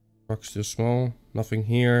 Rock's still small. Nothing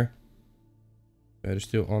here. That is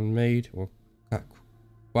still unmade. Or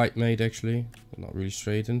quite made, actually. But not really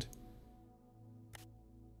straightened.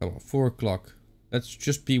 Come on, 4 o'clock. Let's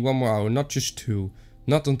just be 1 more hour, not just 2.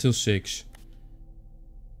 Not until 6.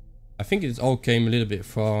 I think it all came a little bit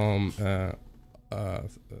from...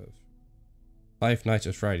 Five Nights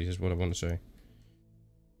at Freddy's is what I want to say.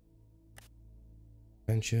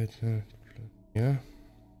 And shit, yeah.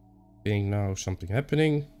 Being now something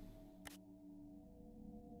happening.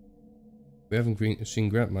 We haven't seen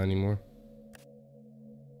Grandma anymore.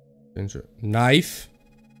 Knife.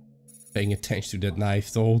 Paying attention to that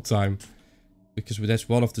knife the whole time. Because that's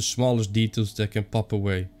one of the smallest details that can pop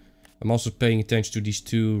away. I'm also paying attention to these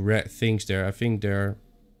 2 red things there. I think they're...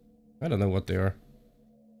 I don't know what they are.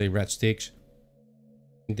 They red sticks.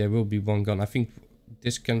 I think there will be one gun. I think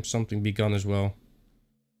this can something be gone as well.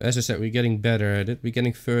 As I said, we're getting better at it. We're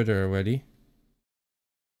getting further already.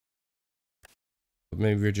 But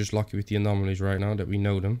maybe we're just lucky with the anomalies right now that we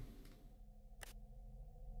know them.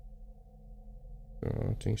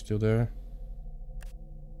 Thing's still there.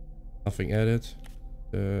 Nothing added.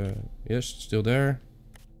 Yes, still there.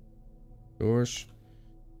 Doors.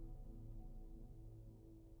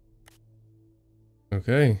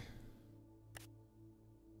 Okay.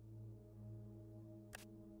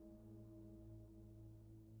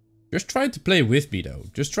 Just try to play with me though.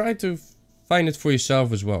 Just try to find it for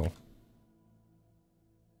yourself as well.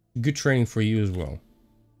 Good training for you as well.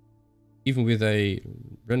 Even with a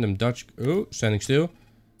random Dutch... Oh, standing still.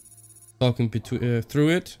 Talking through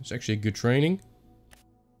it. It's actually a good training.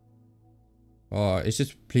 Oh, is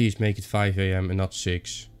it... Please make it 5 AM and not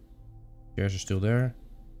 6. Chairs are still there.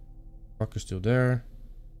 Rock is still there.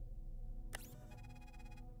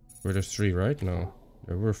 Were there 3, right? No.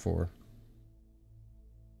 There were 4.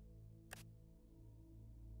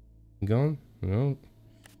 Gone? No.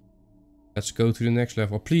 Let's go to the next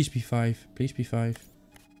level. Please be 5. Please be 5.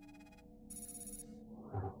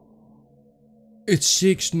 It's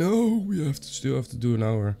 6. No, we still have to do an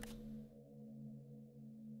hour.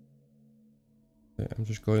 Okay, I'm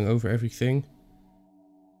just going over everything.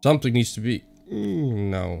 Something needs to be...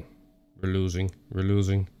 no. We're losing. We're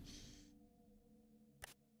losing.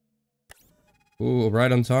 Oh,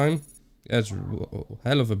 right on time. That's a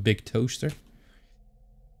hell of a big toaster.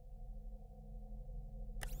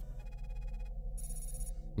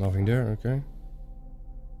 Nothing there, okay.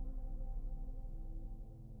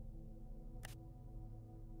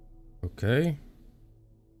 Okay.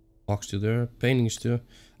 Box still there. Painting is still.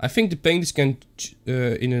 I think the paintings can,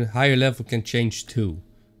 in a higher level, can change too.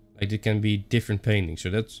 Like they can be different paintings. So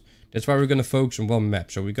that's why we're gonna focus on one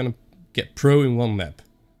map. So we're gonna get pro in one map.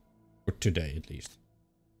 For today, at least.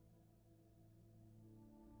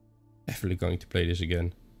 Definitely going to play this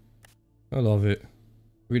again. I love it.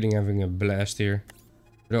 Really having a blast here.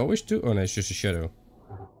 Did I always do? Oh no, it's just a shadow.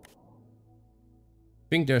 I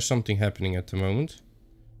think there's something happening at the moment.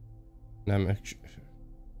 And I'm actually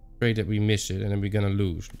afraid that we miss it and then we're gonna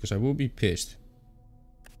lose. Because I will be pissed.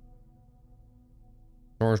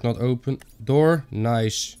 Door is not open. Door,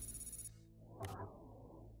 nice.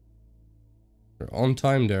 We're on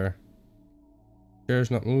time there.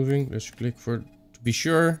 Chair's not moving. Let's click for it to be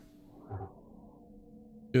sure.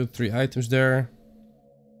 Still 3 items there.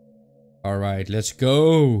 Alright, let's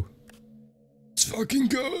go. Let's fucking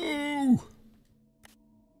go.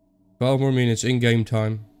 12 more minutes in game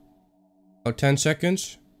time. About 10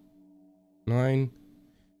 seconds. 9,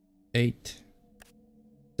 8,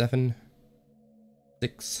 7,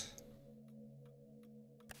 6.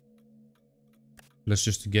 That's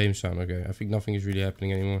just the game sound. Okay, I think nothing is really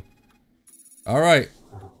happening anymore. Alright.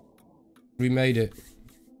 We made it.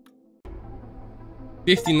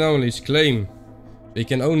 15 anomalies, claim. You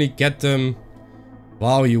can only get them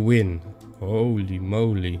while you win. Holy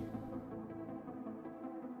moly.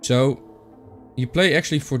 So, you play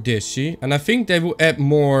actually for this, see? And I think they will add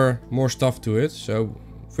more stuff to it. So,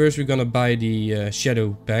 first we're gonna buy the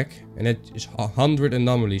shadow pack. And it is 100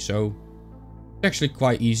 anomalies, so it's actually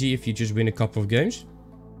quite easy if you just win a couple of games.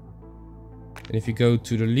 And if you go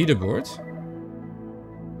to the leaderboard,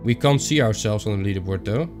 we can't see ourselves on the leaderboard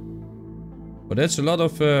though. But that's a lot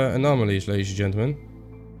of anomalies, ladies and gentlemen.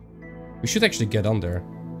 We should actually get on there.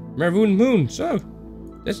 Maroon moon, so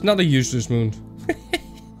that's not a useless moon.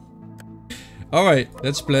 Alright,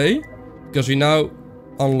 let's play. Because we now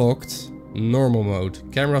unlocked normal mode.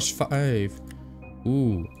 Cameras 5.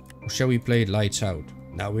 Ooh, shall we play it lights out?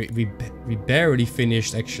 Now we barely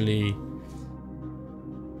finished actually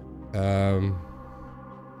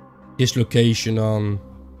this location on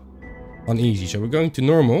easy. So we're going to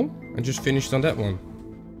normal and just finished on that one.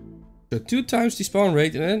 So 2 times the spawn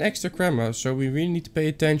rate and an extra camera. So we really need to pay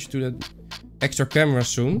attention to that extra camera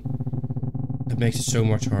soon. That makes it so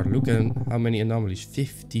much harder. Look at how many anomalies.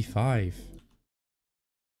 55.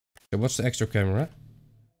 So what's the extra camera?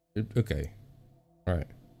 Okay. Alright.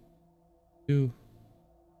 2.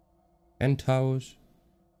 End towers.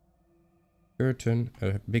 Curtain.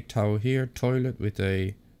 A big tower here. Toilet with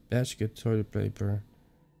a basket. Toilet paper.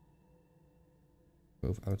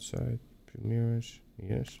 Both outside. Mirrors.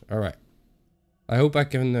 Yes. Alright. I hope I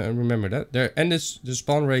can remember that. There. And the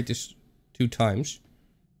spawn rate is 2 times.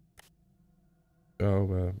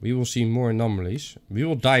 So we will see more anomalies. We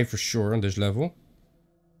will die for sure on this level.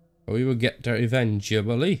 But we will get there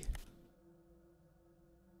eventually.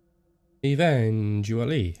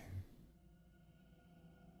 Eventually.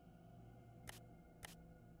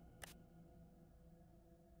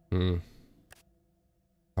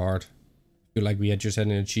 Hard. I feel like we had just had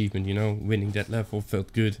an achievement, you know. Winning that level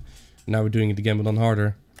felt good. Now we're doing it again, but on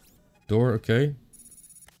harder. Door, okay.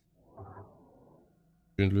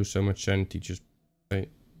 Shouldn't lose so much sanity just by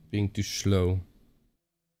being too slow.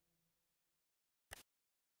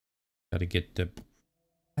 Gotta get the...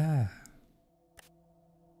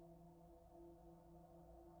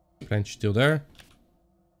 Planch still there.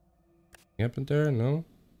 Anything happened there? No.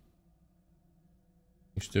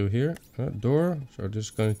 You're still here. Door. So this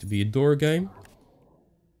is going to be a door game.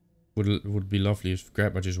 Would be lovely if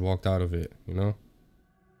Grandma just walked out of it, you know?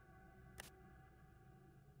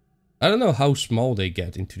 I don't know how small they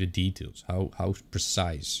get into the details. How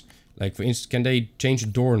precise. Like, for instance, can they change a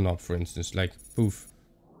doorknob, for instance? Like, poof.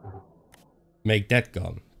 Make that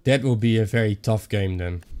gone. That will be a very tough game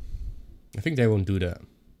then. I think they won't do that.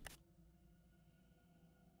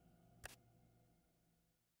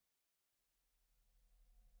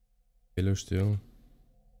 Pillow still.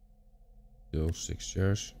 Still 6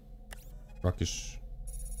 chairs. Rock is...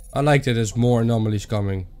 I like that there's more anomalies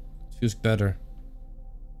coming. It feels better.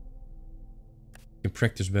 You can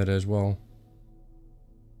practice better as well.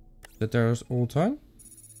 Is that there all the time?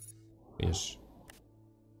 Yes.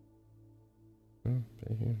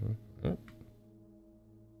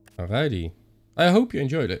 Alrighty. I hope you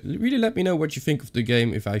enjoyed it. Really let me know what you think of the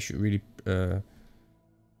game. If I should really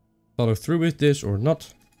follow through with this or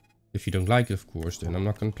not. If you don't like it, of course, then I'm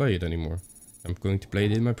not going to play it anymore. I'm going to play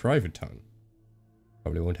it in my private town.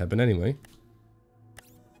 Probably won't happen anyway.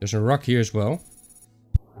 There's a rock here as well.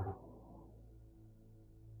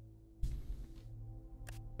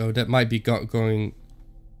 So that might be going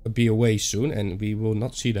be away soon, and we will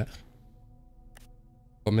not see that.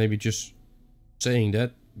 Or maybe just saying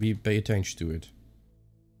that we pay attention to it.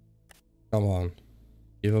 Come on,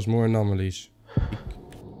 give us more anomalies.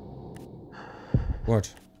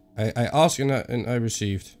 What? I asked and I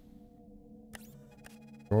received.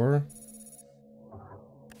 Sure.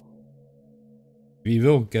 We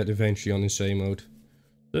will get eventually on insane mode.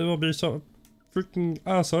 That will be so freaking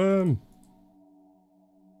awesome.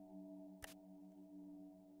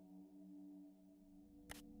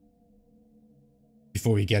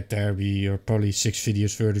 Before we get there, we are probably 6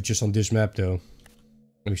 videos further just on this map though.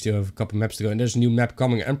 We still have a couple maps to go, and there's a new map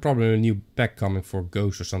coming, and probably a new pack coming for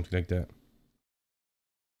Ghost or something like that.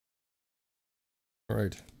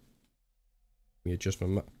 Alright. Let me adjust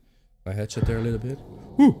my headset there a little bit.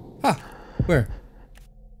 Whoo! Ha! Where?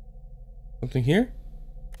 Something here?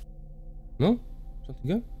 No?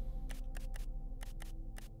 Something good?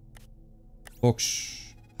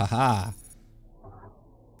 Box. Haha!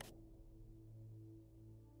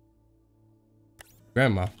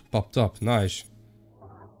 Grandma popped up. Nice.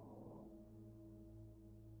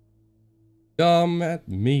 Come at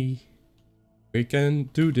me. We can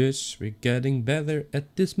do this. We're getting better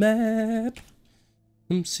at this map.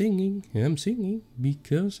 I'm singing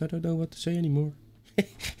because I don't know what to say anymore.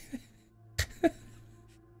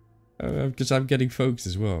 Because I'm getting focused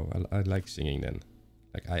as well. I like singing then.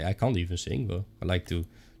 Like I can't even sing, but I like to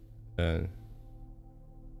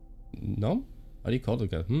no? How do you call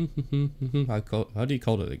it again? How do you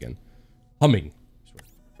call it again? Humming.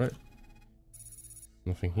 Right.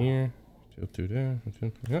 Nothing here. Still two there.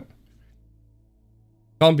 Yeah.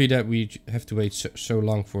 Can't be that we have to wait so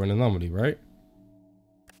long for an anomaly, right?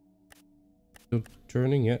 Still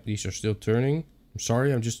turning. Yeah, these are still turning. I'm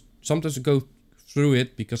sorry, I'm just sometimes I go through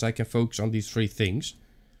it because I can focus on these 3 things.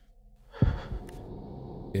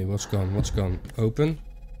 Okay, what's gone? What's gone? Open.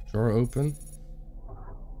 Drawer open.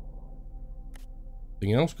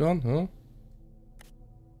 Anything else gone? Huh?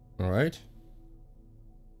 Alright.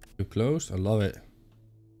 Too closed. I love it.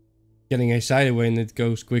 Getting excited when it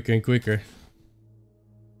goes quicker and quicker.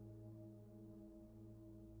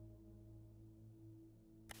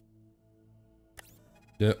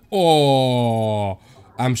 Oh,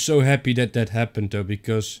 I'm so happy that that happened though,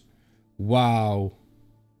 because wow,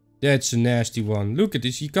 that's a nasty one. Look at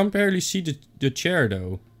this, you can barely see the chair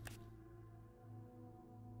though.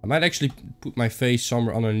 I might actually put my face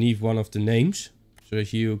somewhere underneath one of the names so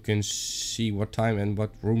that you can see what time and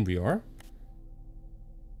what room we are.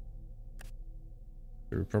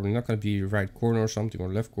 We're probably not going to be right corner or something, or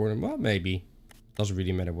left corner. Well, maybe. Doesn't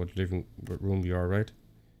really matter what room we are, right?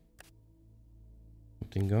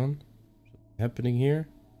 Something gone. Something happening here.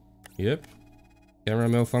 Yep. Camera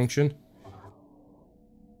malfunction.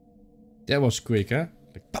 That was quick, huh?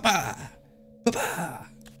 Like, papa! Papa!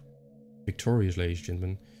 Victorious, ladies and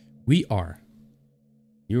gentlemen. We are.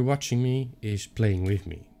 You're watching me is playing with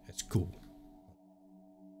me. That's cool.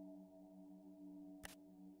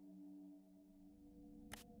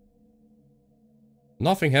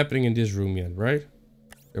 Nothing happening in this room yet, right?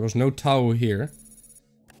 There was no tower here.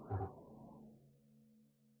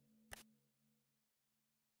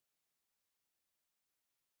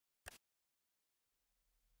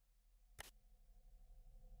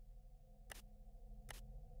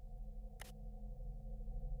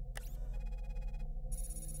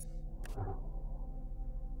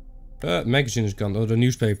 Magazine is gone. Oh, the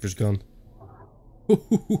newspaper is gone.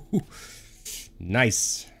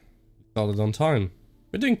 Nice. Got it on time.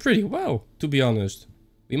 We're doing pretty well, to be honest.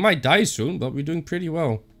 We might die soon, but we're doing pretty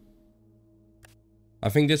well. I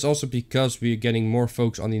think that's also because we're getting more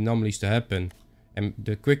focus on the anomalies to happen. And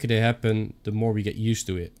the quicker they happen, the more we get used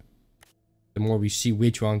to it. The more we see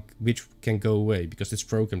which can go away. Because it's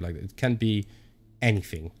programmed like that. It can be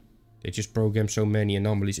anything. They just program so many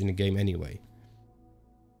anomalies in the game anyway.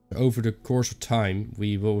 Over the course of time,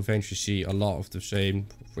 we will eventually see a lot of the same.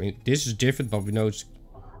 This is different, but we know it's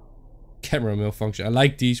camera malfunction. I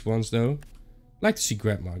like these ones though. I'd like to see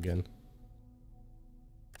Grandma again.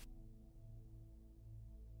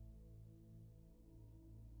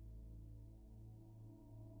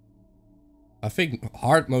 I think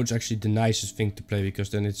hard mode is actually the nicest thing to play, because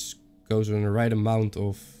then it goes on the right amount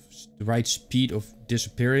of the right speed of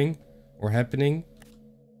disappearing or happening.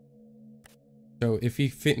 So if we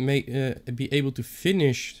be able to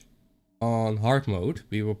finish on hard mode,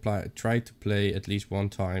 we will try to play at least one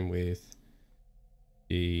time with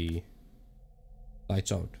the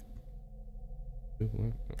lights out.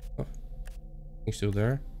 Oh, he's still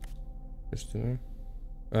there. It's still there.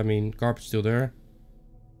 I mean, carpet's still there.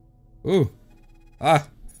 Ooh. Ah.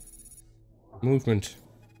 Movement.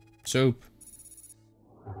 Soap.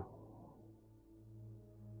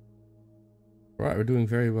 Right, we're doing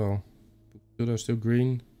very well. Still, still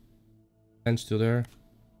green. And still there.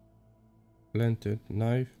 Planted.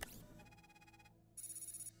 Knife.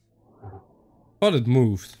 Thought it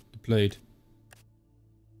moved. The plate.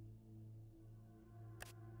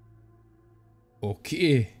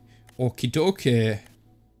 Okay. Okie dokie.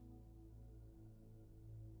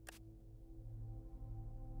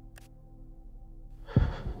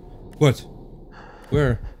 What?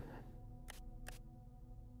 Where?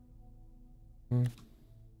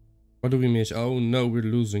 What do we miss? Oh no, we're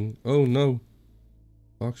losing. Oh no.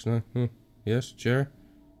 Box, no. Yes, chair.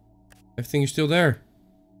 Everything is still there.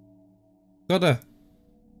 Gotta.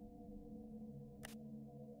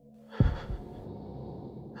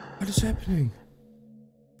 What is happening?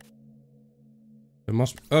 There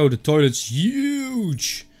must. Oh, the toilet's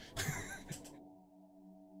huge.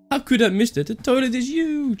 How could I miss that? The toilet is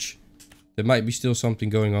huge. There might be still something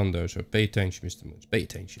going on though, so pay attention, Mr. Moons. Pay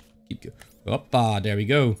attention. Keep going. Hoppa, there we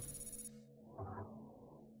go.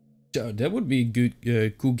 So that would be a good,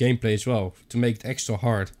 cool gameplay as well, to make it extra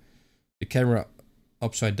hard. The camera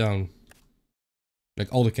upside down. Like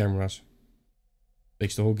all the cameras.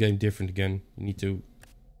 Makes the whole game different again. You need to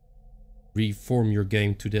reform your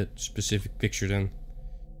game to that specific picture then.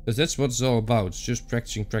 Because that's what it's all about. It's just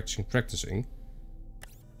practicing, practicing, practicing.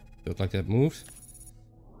 Felt like that moved.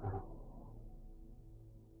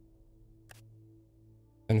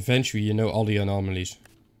 And eventually you know all the anomalies.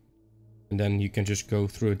 And then you can just go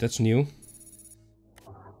through it. That's new.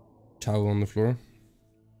 Towel on the floor.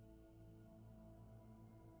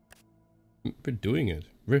 We're doing it.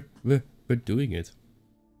 We're doing it.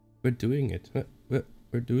 We're doing it.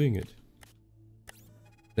 We're doing it.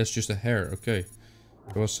 That's just a hair. Okay.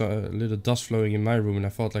 There was a little dust flowing in my room and I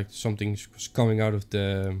felt like something was coming out of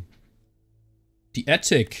the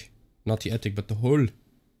attic. Not the attic, but the hole.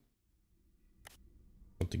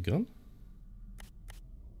 Something gone?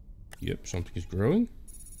 Yep, something is growing.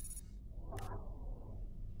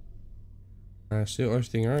 Still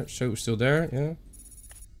everything alright. So still there, yeah.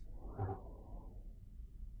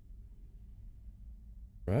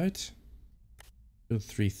 Right. Still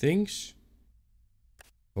 3 things.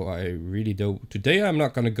 Oh, I really don't. Today I'm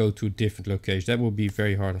not gonna go to a different location. That will be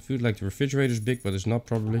very hard. I feel like the refrigerator is big, but it's not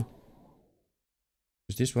probably.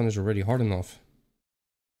 Because this one is already hard enough.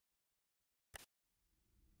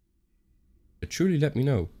 But truly let me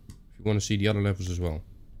know if you want to see the other levels as well.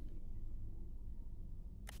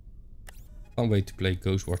 Can't wait to play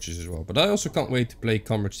Ghost Watchers as well. But I also can't wait to play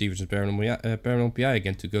Comrade Stevens' Paranormal PI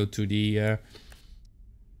again, to go to the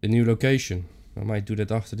new location. I might do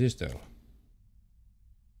that after this though.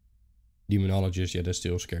 Demonologist, yeah, that's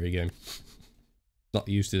still a scary game. Not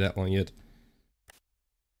used to that one yet.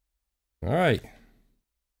 Alright.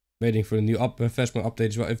 Waiting for the new Phasma update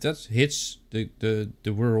as well. If that hits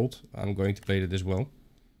the world, I'm going to play that as well.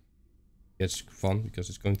 It's fun because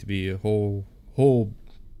it's going to be a whole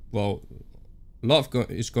well, a lot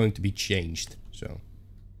is going to be changed. So.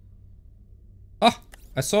 Ah,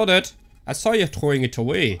 I saw that. I saw you throwing it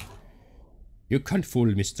away. You can't fool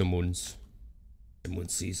Mr. Moons. The Moon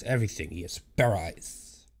sees everything. He has bare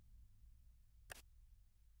eyes.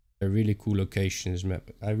 A really cool location this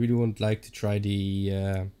map. I really would like to try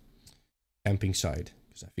the camping site,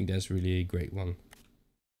 because I think that's really a great one.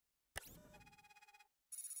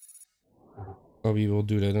 Probably will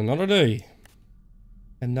do that another day.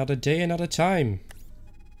 Another day, another time.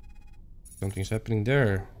 Something's happening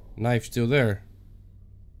there. Knife still there.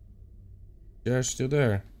 Yeah, still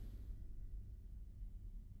there.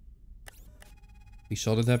 We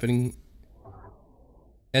saw that happening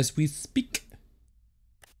as we speak.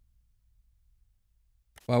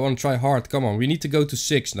 Well, I want to try hard. Come on, we need to go to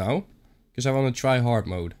 6 now. Because I want to try hard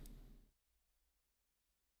mode.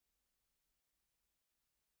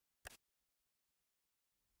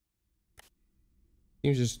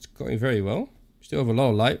 Seems it's going very well. Still have a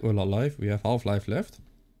lot of life. Well, not life. We have half-life left.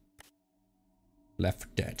 Left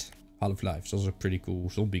 4 Dead. Half-life. It's also a pretty cool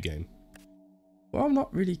zombie game. Well, I'm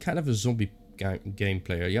not really kind of a zombie game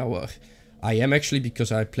player. Yeah, well, I am actually,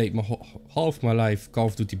 because I played my half my life Call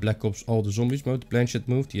of Duty Black Ops all the zombies mode. The planchette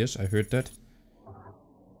moved. Yes, I heard that.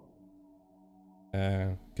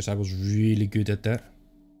 Because I was really good at that.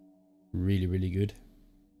 Really, really good.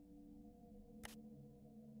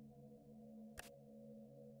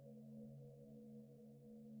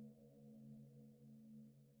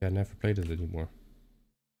 Yeah, I never played it anymore.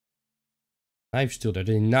 Knife still there.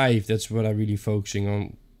 The knife, that's what I'm really focusing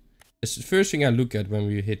on. It's the first thing I look at when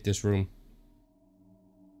we hit this room.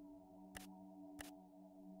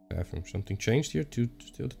 Bathroom. Something changed here? Still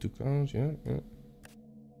the 2 cars, yeah.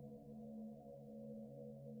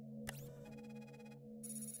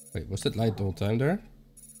 Wait, was that light the whole time there?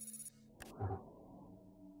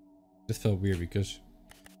 That felt weird because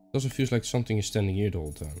it also feels like something is standing here the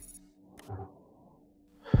whole time.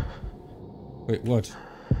 Wait, what?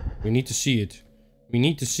 We need to see it. We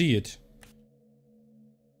need to see it.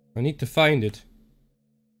 I need to find it.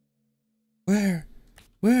 Where?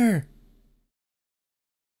 Where?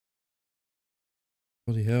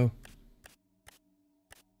 Holy hell.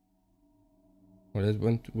 Oh, that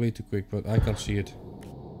went way too quick, but I can't see it.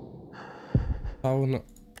 How no?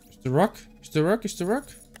 Is the rock? Is the rock? Is the rock?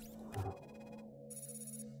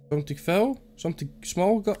 Something fell? Something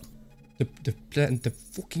small got... The plant, the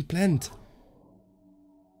fucking plant.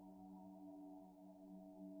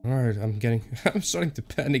 Alright, I'm starting to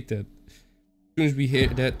panic that. As soon as we hear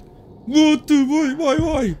that. What the,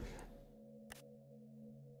 why?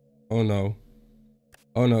 Oh no.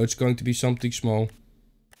 Oh no, it's going to be something small.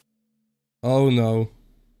 Oh no.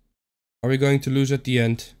 Are we going to lose at the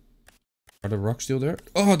end? Are the rocks still there?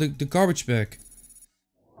 Oh, the garbage bag.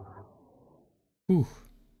 Ooh.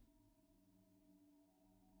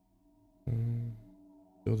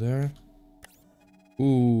 Still there.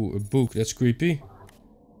 Ooh, a book. That's creepy.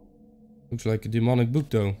 Looks like a demonic book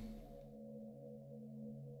though.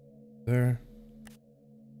 There.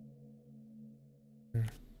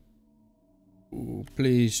 Ooh,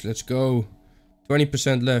 please, let's go.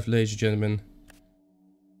 20% left, ladies and gentlemen.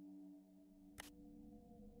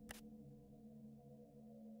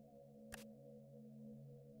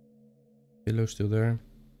 Pillow still there.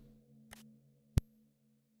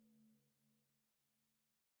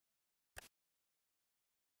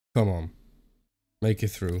 Come on. Make it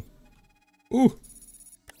through. Ooh!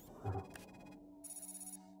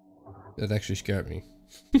 That actually scared me.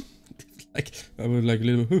 Like, I was like a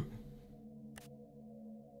little...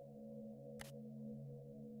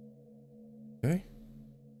 Okay.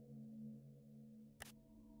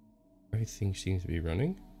 Everything seems to be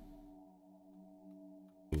running.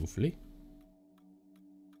 Hopefully.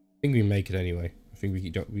 I think we make it anyway. I think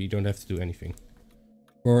we don't have to do anything.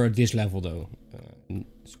 For this level though.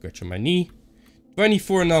 Scratch on my knee.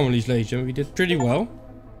 24 anomalies, ladies and gentlemen. We did pretty well.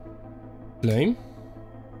 Claim.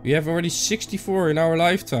 We have already 64 in our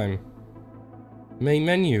lifetime. Main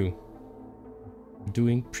menu.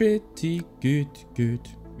 Doing pretty good.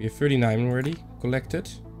 We have 39 already collected.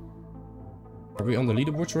 Are we on the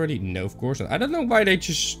leaderboards already? No, of course not. I don't know why they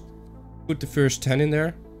just put the first 10 in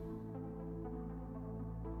there.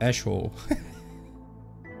 Ashhole.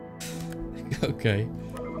 Okay.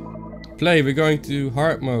 Play, we're going to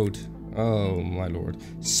hard mode. Oh my lord.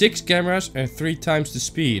 6 cameras and 3 times the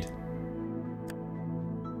speed.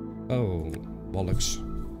 Oh, bollocks.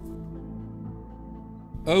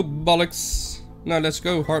 Oh, bollocks. Now let's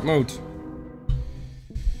go, hard mode.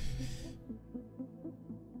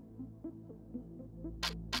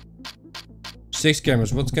 Six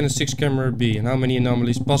cameras. What can a 6 camera be? And how many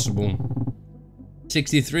anomalies possible?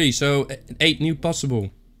 63. So 8 new possible.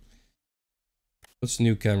 What's the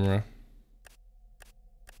new camera?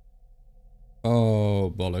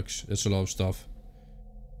 Oh, bollocks. That's a lot of stuff.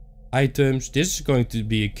 Items. This is going to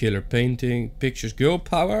be a killer. Painting. Pictures. Girl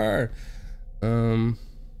power.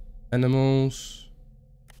 Animals.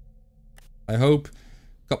 I hope.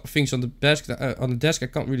 A couple of things on the desk. On the desk I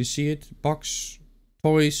can't really see it. Box.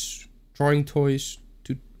 Toys. Drawing toys.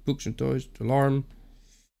 2 books and toys. Alarm.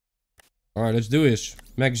 Alright, let's do this.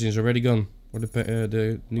 Magazine's already gone. Or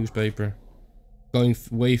the newspaper. Going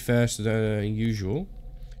way faster than usual.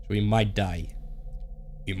 So we might die.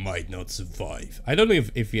 We might not survive. I don't know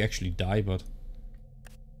if we actually die, but...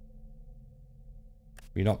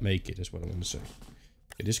 we not make it, is what I want to say.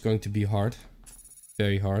 It is going to be hard.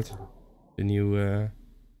 Very hard. The new... the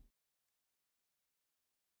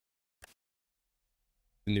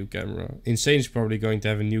new camera. Insane is probably going to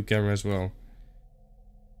have a new camera as well.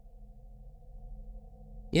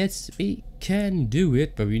 Yes, we can do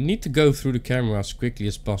it, but we need to go through the camera as quickly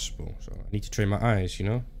as possible. So I need to train my eyes, you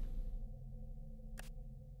know?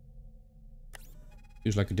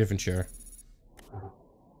 Feels like a different chair.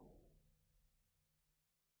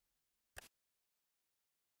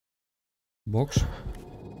 Box.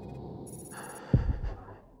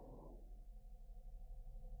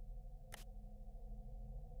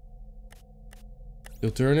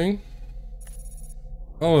 Still turning.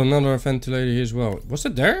 Oh, another ventilator here as well. Was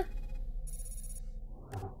it there?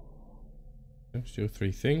 Still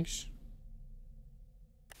 3 things.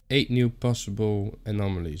 8 new possible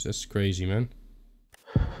anomalies. That's crazy, man.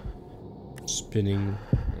 Spinning.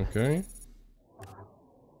 Okay.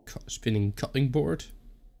 Spinning cutting board.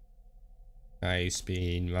 I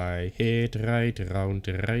spin my head right round.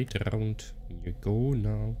 You go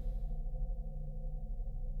now.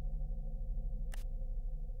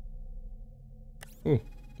 Oh,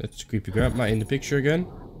 that's creepy grandma in the picture again.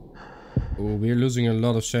 Oh, we're losing a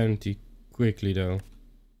lot of sanity quickly though.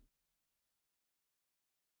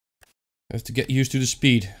 I have to get used to the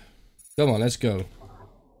speed. Come on, let's go.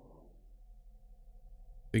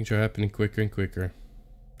 Things are happening quicker and quicker.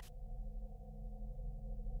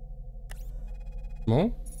 Come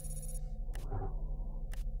on.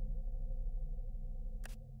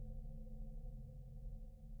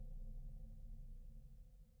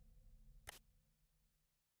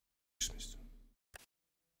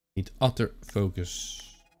 Need utter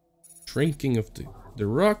focus. Shrinking of the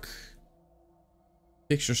rock.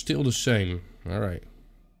 Picture still the same. Alright.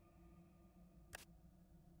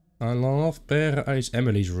 I love Paradise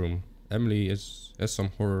Emily's room. Emily has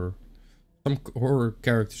some horror. Some horror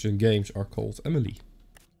characters in games are called Emily.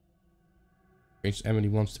 Since Emily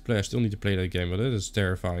wants to play, I still need to play that game, but it is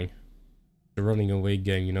terrifying. The running away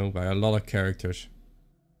game, you know, by a lot of characters.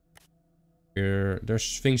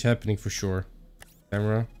 There's things happening for sure.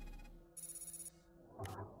 Camera.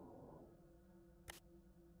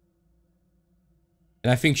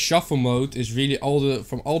 And I think shuffle mode is really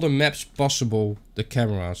from all the maps possible, the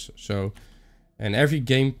cameras. So, and every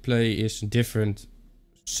gameplay is a different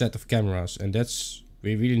set of cameras, and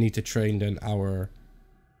we really need to train then our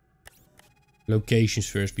locations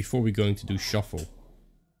first before we're going to do shuffle.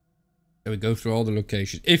 So we go through all the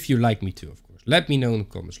locations, if you like me to, of course. Let me know in the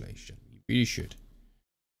comments section. You really should.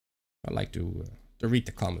 I like to read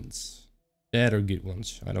the comments. Bad or good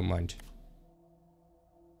ones, I don't mind.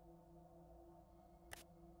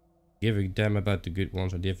 Give a damn about the good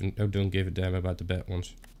ones. I don't give a damn about the bad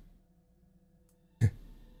ones.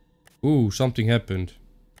 Ooh, something happened.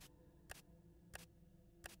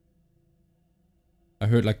 I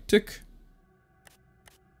heard like tick.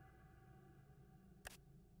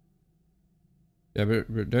 Yeah,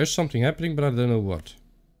 but there's something happening, but I don't know what.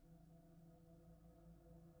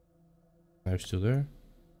 I'm still there.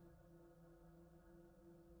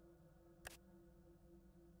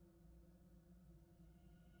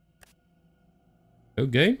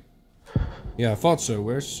 Okay. Yeah, I thought so.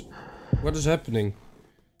 What is happening?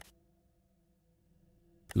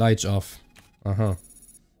 Lights off. Uh-huh.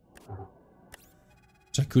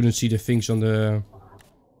 So I couldn't see the things on the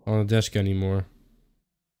desk anymore.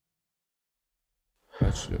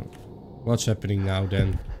 What's happening now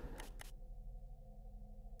then?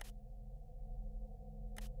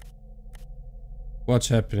 What's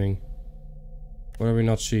happening? What are we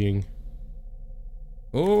not seeing?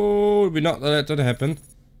 Oh, we not let that happen.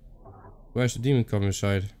 Where's the demon come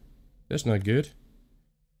inside? That's not good.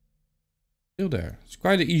 Still there. It's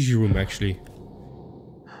quite an easy room actually.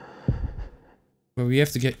 But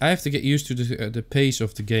I have to get used to the pace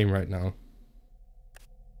of the game right now.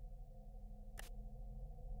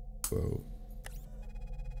 Whoa.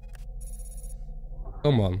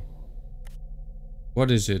 Come on.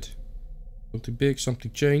 What is it? Something big,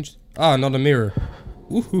 something changed. Ah, another mirror.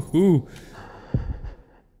 Woohoo!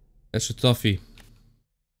 That's a toughie.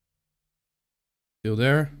 Still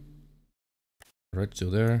there. Alright,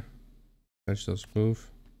 still there. Let's just move.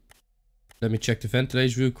 Let me check the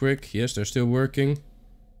ventilators real quick. Yes, they're still working.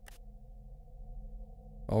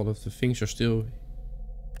 All of the things are still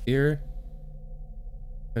here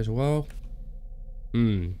as well.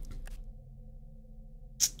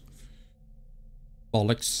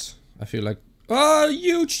 Bollocks. I feel like... Oh,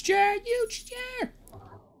 huge chair! Huge chair!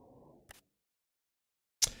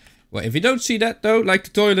 Well, if you don't see that though, like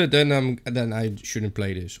the toilet, then I shouldn't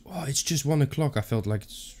play this. Oh, it's just 1 o'clock. I felt like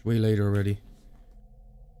it's way later already.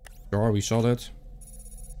 Sure, we saw that.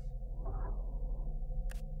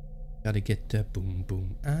 Gotta get the boom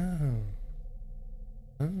boom. Oh.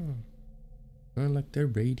 I like the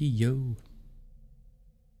radio.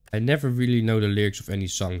 I never really know the lyrics of any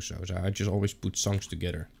songs, so I just always put songs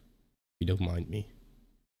together. If you don't mind me.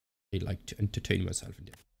 I like to entertain myself in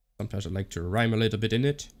it. Sometimes I like to rhyme a little bit in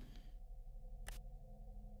it.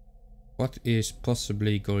 What is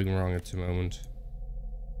possibly going wrong at the moment?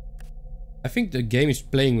 I think the game is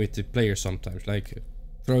playing with the player sometimes, like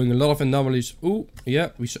throwing a lot of anomalies. Ooh,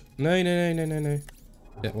 yeah, we saw. No.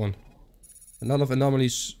 That one. A lot of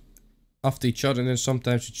anomalies after each other, and then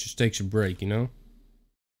sometimes it just takes a break, you know?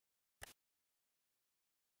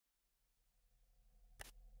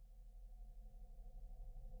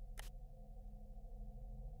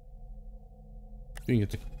 I think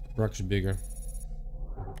that the rock is bigger.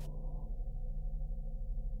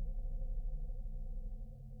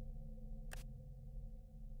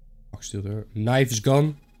 Still there. Knife is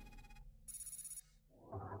gone.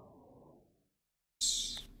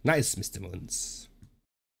 Nice, Mr. Muns.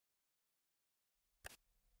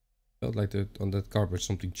 Felt like on that carpet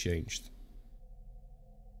something changed.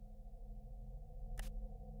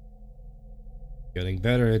 Getting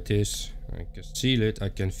better at this. I can see it. I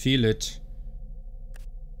can feel it.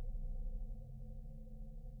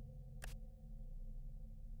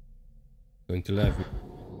 Going to left.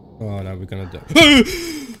 Oh, now we're gonna die.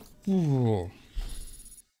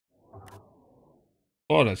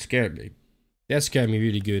 Oh, that scared me. That scared me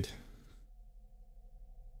really good.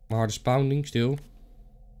 My heart is pounding still.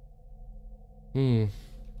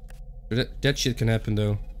 That shit can happen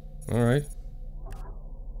though. Alright.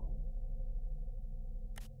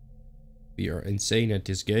 We are insane at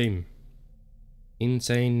this game.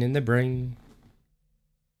 Insane in the brain.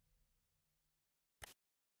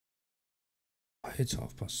 It's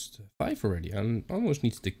 5:30 already. I almost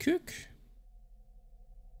need to cook.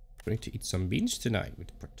 Going to eat some beans tonight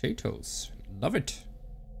with potatoes. Love it.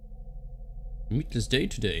 Meatless day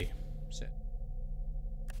today.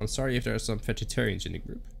 I'm sorry if there are some vegetarians in the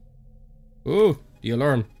group. Oh, the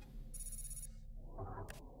alarm.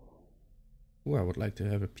 Oh, I would like to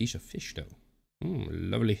have a piece of fish though.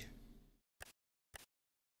 Lovely.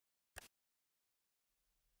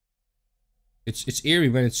 It's eerie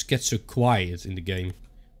when it gets so quiet in the game.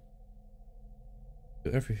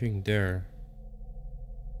 Everything there.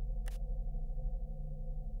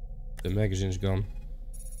 The magazine's gone.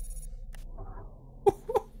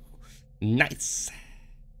 Nice.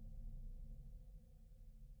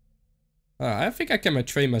 I think I can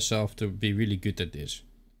train myself to be really good at this.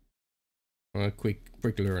 I'm a quick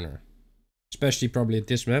learner. Especially probably at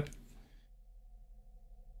this map.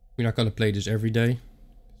 We're not gonna play this every day.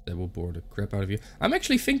 That will bore the crap out of you. I'm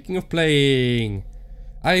actually thinking of playing...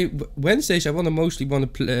 Wednesdays I mostly want to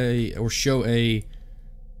play or show a...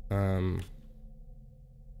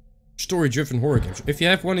 story-driven horror games. If you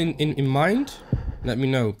have one in mind, let me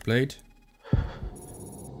know. Play it.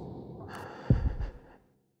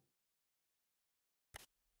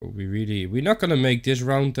 We're not gonna make this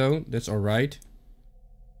round though. That's alright.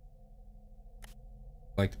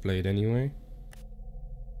 I like to play it anyway.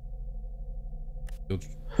 Still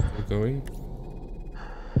going.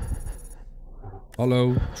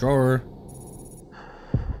 Hello, drawer.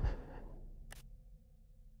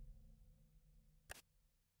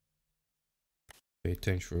 Okay,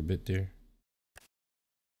 thanks for a bit there.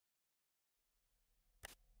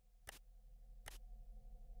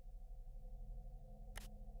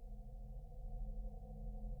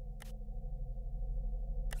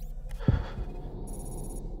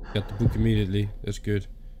 Got the book immediately. That's good.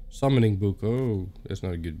 Summoning book. Oh, that's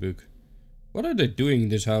not a good book. What are they doing in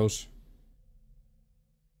this house?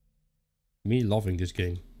 Me loving this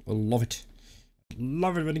game. I love it.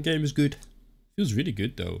 Love it when the game is good. Feels really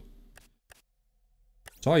good though.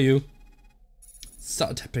 Saw you.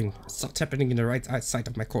 Start tapping. Start tapping in the right side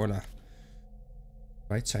of my corner.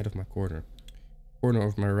 Right side of my corner. Corner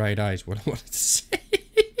of my right eye is what I wanted to say.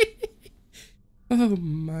 Oh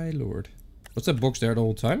my lord. What's that box there the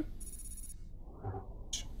whole time?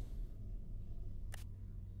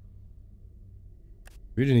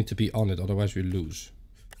 Really need to be on it, otherwise we lose.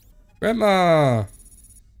 Grandma!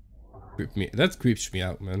 That creeps me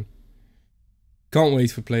out, man. Can't wait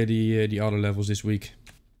to play the other levels this week.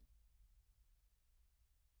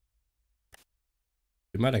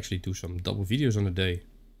 We might actually do some double videos on a day. What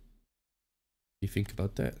do you think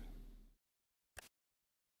about that?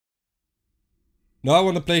 Now I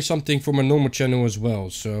want to play something for my normal channel as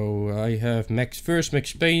well. So I have Max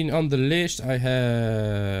Payne on the list. I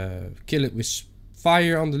have Kill It With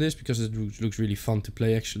Fire on the list because it looks really fun to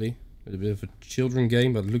play actually. It's a bit of a children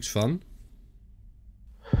game, but it looks fun.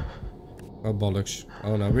 Oh bollocks.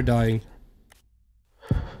 Oh no, we're dying.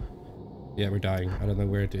 Yeah, we're dying. I don't know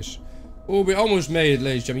where it is. Oh, we almost made it,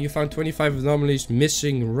 ladies and gentlemen. You found 25 anomalies,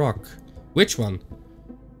 missing rock. Which one?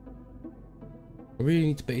 I really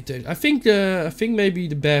need to pay attention. I think maybe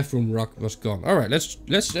the bathroom rock was gone. All right, let's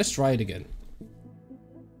try it again.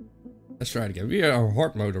 Let's try it again. We are on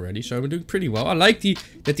hard mode already, so we're doing pretty well. I like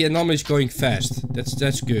that the anomaly is going fast.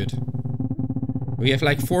 That's good. We have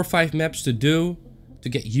like 4 or 5 maps to do to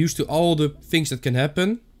get used to all the things that can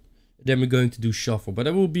happen. Then we're going to do shuffle, but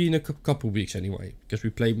that will be in a couple weeks anyway, because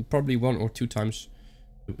we play probably 1 or 2 times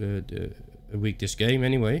a week this game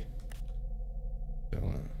anyway.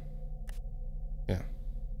 So yeah,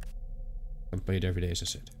 I play it every day as I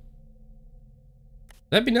said.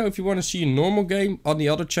 Let me know if you want to see a normal game on the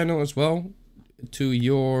other channel as well, to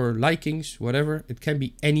your likings, whatever. It can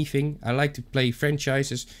be anything. I like to play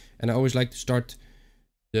franchises, and I always like to start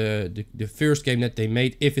the first game that they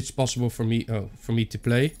made, if it's possible for me to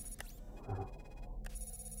play.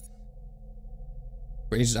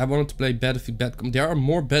 For instance, I wanted to play Battlefield. There are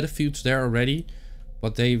more Battlefields there already,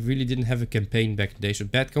 But they really didn't have a campaign back in the day. So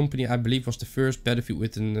Bad Company, I believe, was the first Battlefield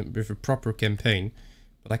with a proper campaign.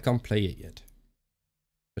 But I can't play it yet.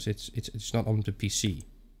 Because it's not on the PC. It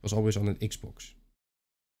was always on an Xbox.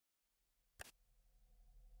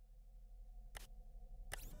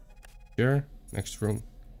 Sure. Next room.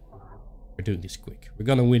 We're doing this quick. We're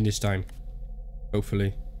gonna win this time.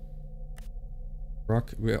 Hopefully.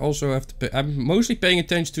 Rock. We also have to pay... I'm mostly paying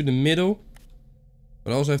attention to the middle.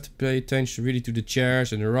 But I also have to pay attention really to the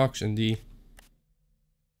chairs and the rocks and the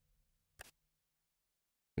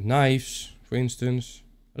knives, for instance.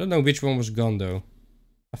 I don't know which one was gone though.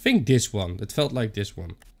 I think this one. It felt like this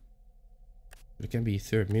one. There can be a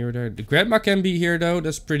third mirror there. The grandma can be here though.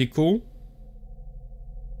 That's pretty cool.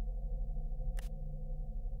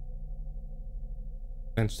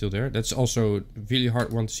 And still there. That's also a really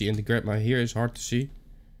hard one to see. And the grandma here is hard to see.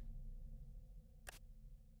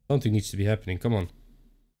 Something needs to be happening. Come on.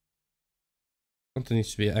 Something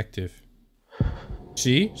needs to be active.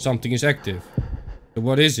 See? Something is active. So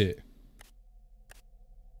what is it?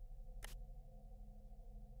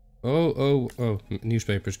 Oh.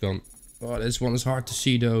 Newspaper's gone. Oh, this one is hard to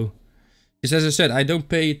see though. Because as I said, I don't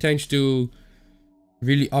pay attention to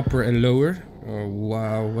really upper and lower. Oh,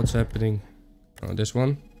 wow. What's happening? Oh, this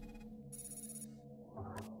one.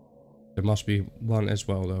 There must be one as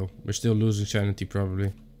well though. We're still losing sanity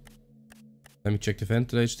probably. Let me check the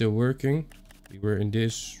ventilator. Still working. We were in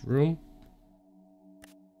this room.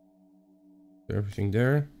 Everything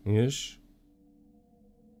there. Yes.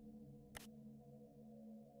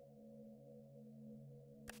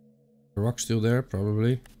 The rock's still there,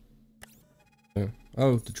 probably.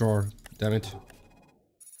 Oh, the drawer. Damn it.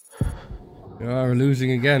 Yeah, we're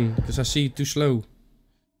losing again. Because I see it too slow.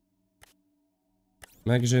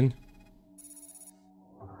 Magazine.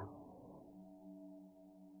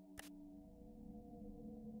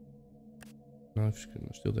 Knives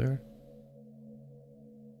still there.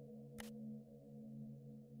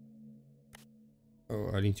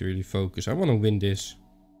 Oh, I need to really focus. I want to win this.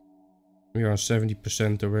 We are on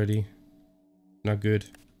 70% already. Not good.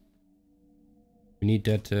 We need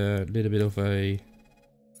that little bit of a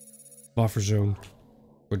buffer zone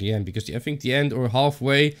for the end. Because I think the end or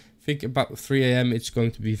halfway, I think about 3 AM, it's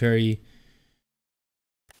going to be very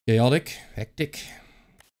chaotic, hectic.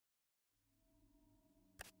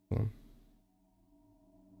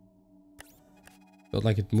 Felt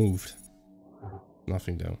like it moved.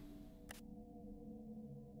 Nothing though.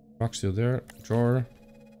 Rock still there. Drawer.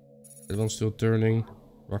 That one's still turning.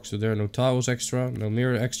 Rock still there. No tiles extra. No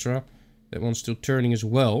mirror extra. That one's still turning as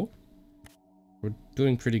well. We're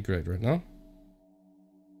doing pretty great right now.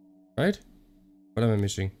 Right? What am I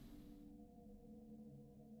missing?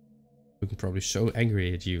 Looking probably so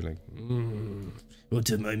angry at you. Like, what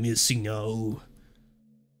am I missing now?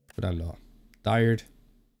 But I'm not. Tired.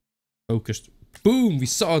 Focused. Boom! We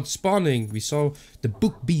saw it spawning. We saw the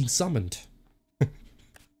book being summoned.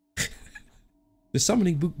 The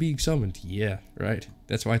summoning book being summoned. Yeah, right.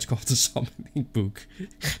 That's why it's called the summoning book.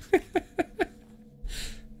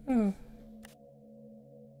 Oh.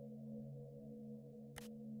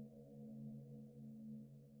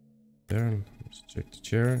 There, let's check the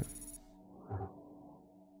chair.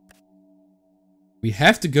 We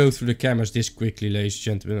have to go through the cameras this quickly, ladies and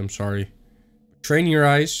gentlemen. I'm sorry. Train your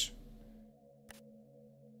eyes.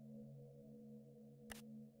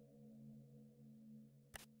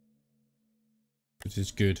 But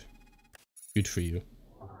it's good. Good for you.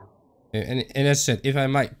 And as I said, if I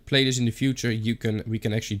might play this in the future, we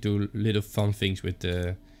can actually do little fun things with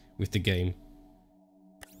the game.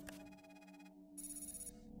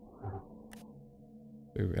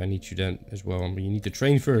 I need you then as well. You need to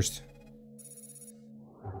train first.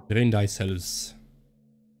 Train thyself.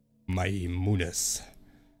 My Moones.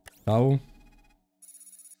 Now.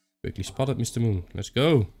 Quickly spotted Mr. Moon. Let's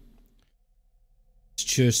go. It's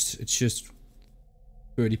just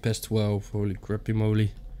 30 past 12. Holy crappy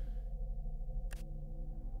moly.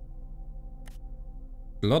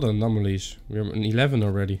 A lot of anomalies. We're on 11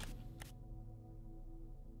 already.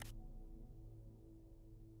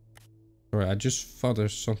 Alright, I just thought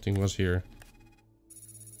there's something was here.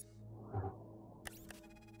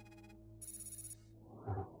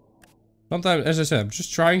 Sometimes, as I said, I'm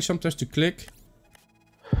just trying sometimes to click.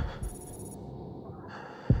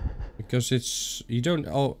 Because it's... You don't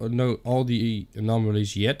know all the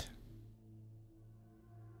anomalies yet.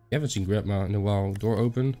 You haven't seen Grandma in a while. Door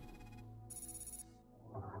open.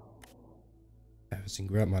 I haven't seen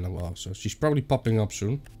Grandma in a while, so she's probably popping up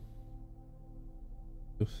soon.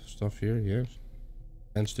 Stuff here, yes.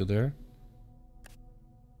 And still there.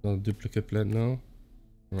 Not a duplicate plant, no.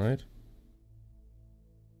 Alright.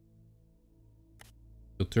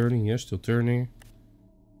 Still turning, yes, still turning.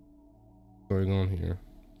 What's going on here?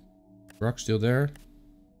 Rock still there?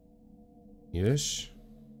 Yes.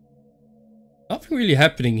 Nothing really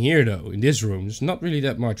happening here though, in this room. There's not really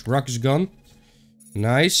that much. Rock is gone.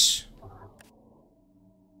 Nice.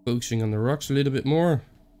 Focusing on the rocks a little bit more.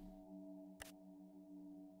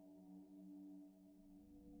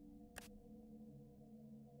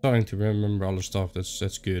 Starting to remember all the stuff.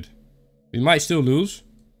 That's good. We might still lose.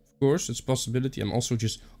 Of course, it's a possibility. I'm also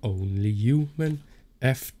just only human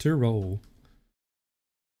after all.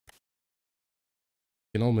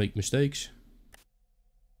 Can all make mistakes.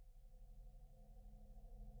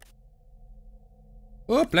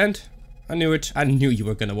 Oh, plant. I knew it. I knew you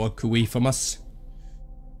were gonna walk away from us.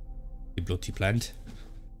 You bloody plant.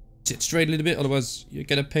 Sit straight a little bit, otherwise you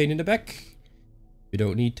get a pain in the back. We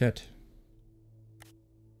don't need that.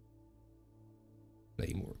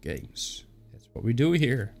 Play more games. That's what we do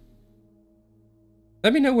here.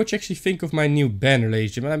 Let me know what you actually think of my new banner,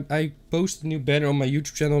 ladies and gentlemen. I posted a new banner on my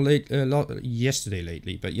YouTube channel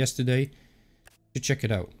yesterday. So check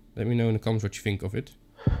it out. Let me know in the comments what you think of it.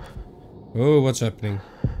 Oh, what's happening?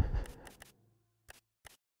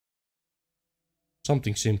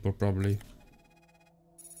 Something simple, probably.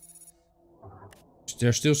 Is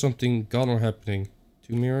there still something gone or happening?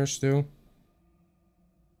 2 mirrors still?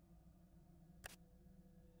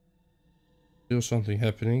 Still something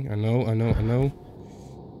happening. I know.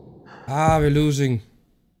 Ah, we're losing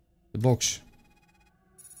the box.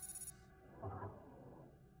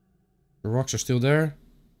 The rocks are still there.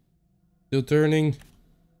 Still turning.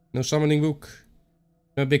 No summoning book.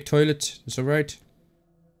 No big toilet. It's alright.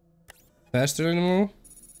 Faster anymore.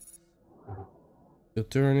 Still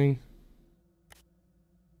turning.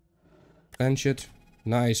 Bench it.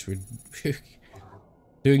 Nice. We're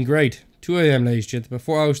doing great. 2 AM, ladies and gentlemen.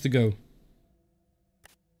 4 hours to go.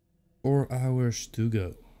 4 hours to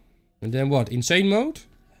go. And then what? Insane mode?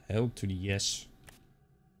 Hell to the yes.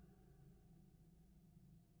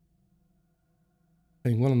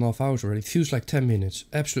 Playing 1.5 hours already. It feels like 10 minutes.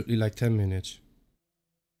 Absolutely like 10 minutes.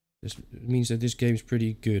 This means that this game's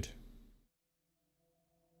pretty good.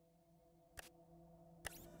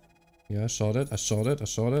 Yeah, I saw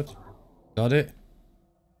that. Got it.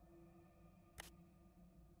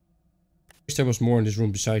 Wish there was more in this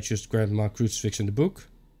room besides just Grandma Crucifix and the book.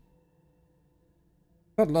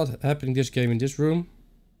 Not a lot happening this game in this room.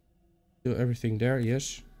 Still everything there,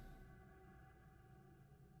 yes.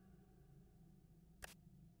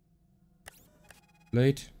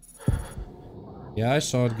 Late. Yeah, I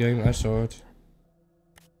saw it, game. I saw it.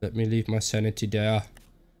 Let me leave my sanity there.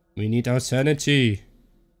 We need our sanity.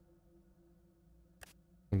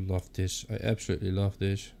 I love this. I absolutely love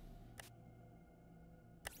this.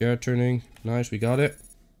 Chair turning. Nice, we got it.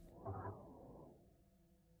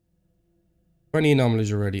 20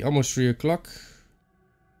 anomalies already. Almost 3 o'clock.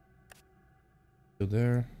 Still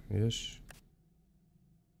there. Yes.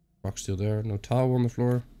 Rock still there. No towel on the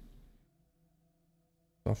floor.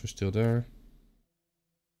 Stuff is still there.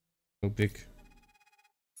 No big.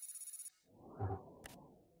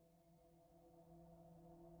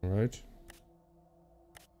 Alright.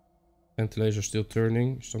 Ventilators still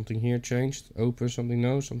turning. Something here changed. Open, something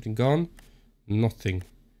no, something gone. Nothing.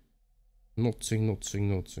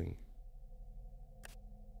 Nothing.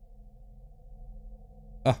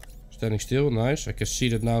 Ah, standing still, nice. I can see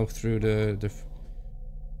that now through the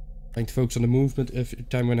trying to focus on the movement every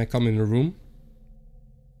time when I come in the room.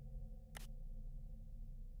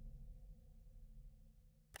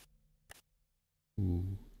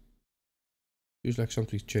 Ooh. Feels like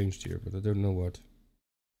something's changed here, but I don't know what.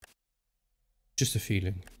 Just a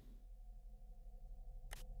feeling.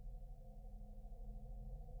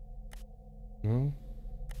 No.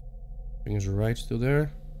 Fingers are right, still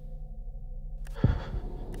there.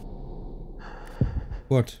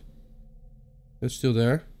 What? It's still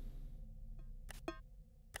there.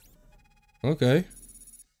 Okay.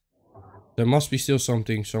 There must be still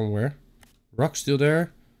something somewhere. Rock's still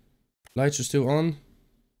there. Lights are still on.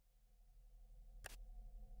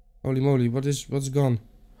 Holy moly, what's gone?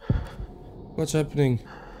 What's happening?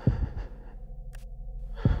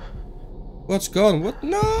 What's gone? What?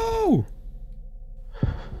 No!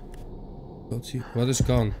 What is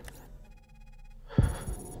gone?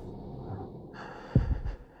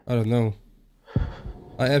 I don't know.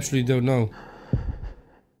 I absolutely don't know.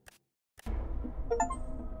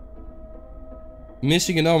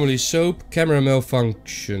 Missing anomaly, soap, camera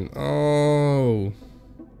malfunction. Oh.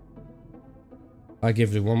 I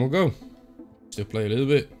give it one more go. Still play a little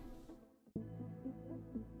bit.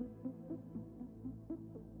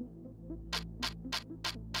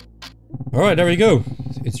 Alright, there we go.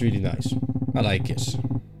 It's really nice. I like this.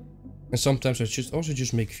 And sometimes I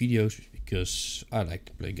just make videos because I like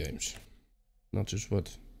to play games. Not just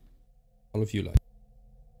what all of you like.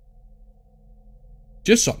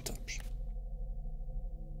 Just sometimes.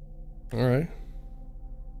 Alright.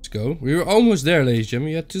 Let's go. We were almost there, ladies and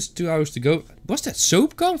gentlemen. We had just 2 hours to go. Was that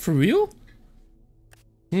soap gone for real?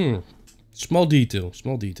 Small detail.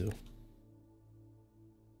 Small detail.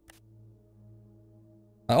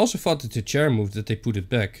 I also thought that the chair moved, that they put it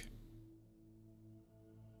back.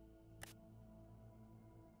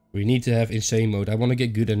 We need to have insane mode. I want to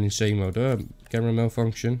get good at insane mode. Camera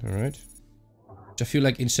malfunction. Alright. So I feel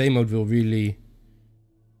like insane mode will really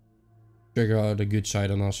trigger out the good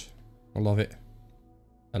side on us. I love it.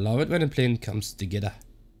 I love it when a plane comes together.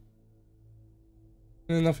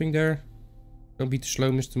 Nothing there. Don't be too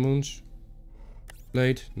slow, Mr. Moons.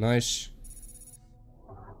 Plate. Nice.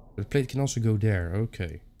 The plate can also go there.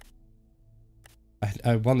 Okay.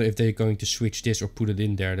 I wonder if they're going to switch this or put it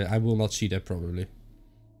in there. I will not see that probably.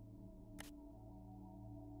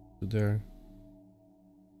 There.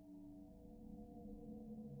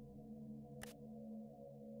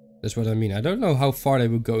 That's what I mean. I don't know how far they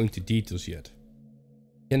will go into details yet.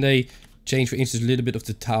 Can they change, for instance, a little bit of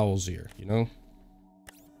the towels here, you know?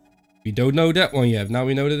 We don't know that one yet. Now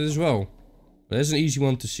we know that as well. But that's an easy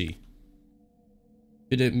one to see.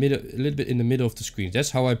 A little bit in the middle of the screen.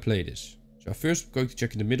 That's how I play this. So first I'm going to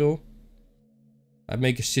check in the middle. I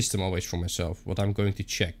make a system always for myself. What I'm going to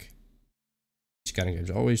check. These kind of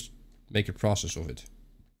games. I always make a process of it.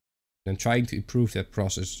 And trying to improve that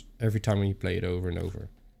process every time when you play it over and over.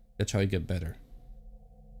 That's how you get better.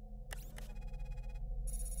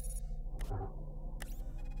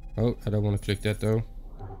 Oh, I don't want to click that though.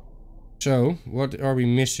 So, what are we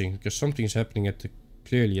missing? Because something is happening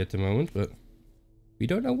clearly at the moment, but we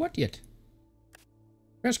don't know what yet.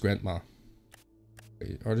 Where's Grandma?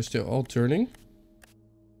 Okay, are they still all turning?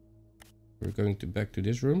 We're going back to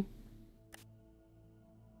this room.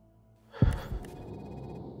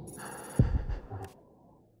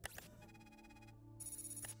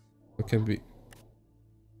 What can be?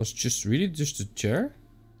 Was just really just a chair?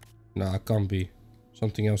 Nah, it can't be.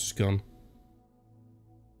 Something else is gone.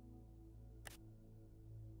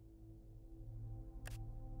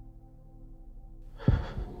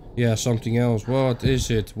 Yeah, something else. What is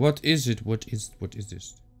it? What is it? What is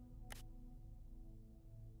this?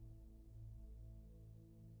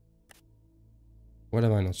 What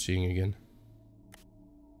am I not seeing again?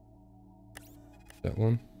 That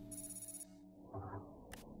one.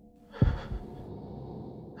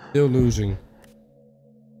 Still losing.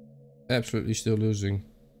 Absolutely still losing.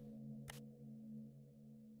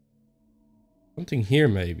 Something here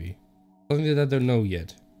maybe. Something that I don't know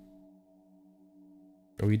yet.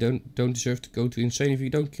 Or we don't deserve to go to insane if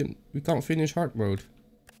we can't finish hard mode.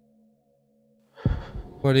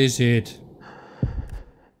 What is it?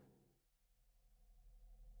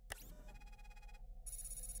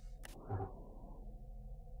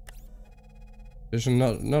 There's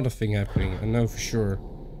another thing happening, I know for sure.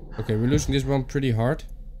 Okay, we're losing this one pretty hard.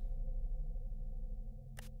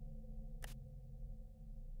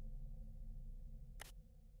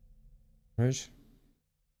 Right.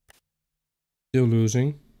 Still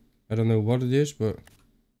losing. I don't know what it is, but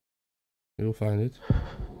we'll find it.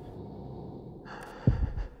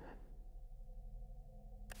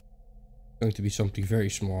 Going to be something very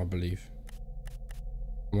small, I believe.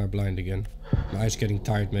 Am I blind again? My eyes getting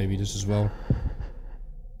tired, maybe this as well.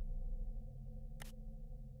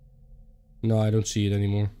 No, I don't see it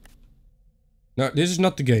anymore. No, this is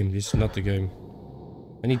not the game. This is not the game.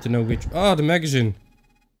 I need to know which. Oh, the magazine.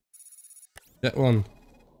 That one.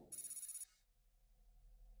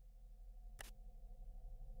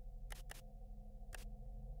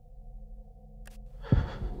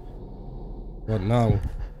 What now?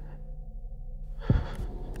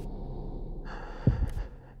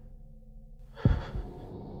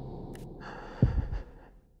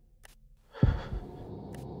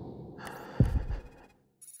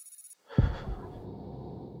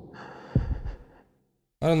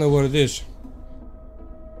 I don't know what it is.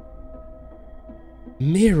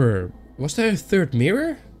 Mirror. Was there a third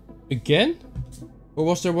mirror? Again? Or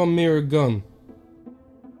was there one mirror gone?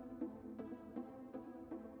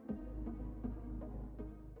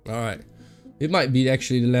 Alright. It might be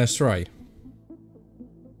actually the last try.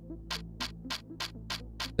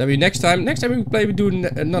 That we next time we play, we do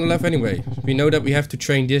another level anyway. We know that we have to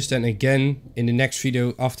train this then again in the next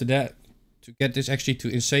video after that. To get this actually to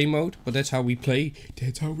insane mode. But that's how we play.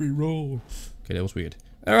 That's how we roll. Okay, that was weird.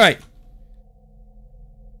 Alright.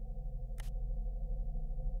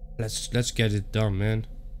 Let's get it done, man.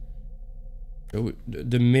 So,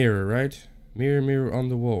 the mirror, right? Mirror on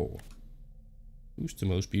the wall. Who's the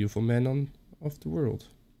most beautiful man of the world?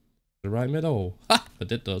 The rhyme at all. Ha! But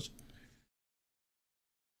that does.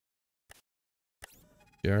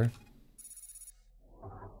 Sure.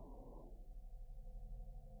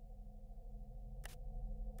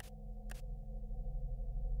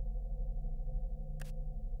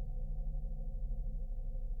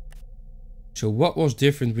 So what was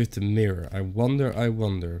different with the mirror? I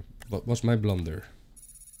wonder. What was my blunder?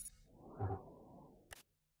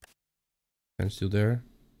 And still there.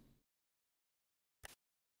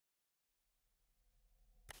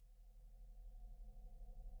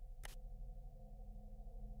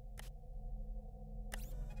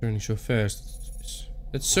 Turning so fast.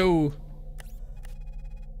 It's so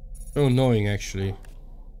annoying actually.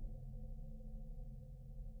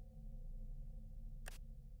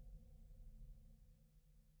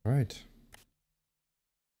 Right.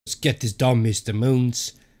 Let's get this done, Mr.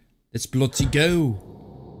 Moons. Let's bloody go.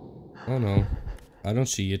 Oh no. I don't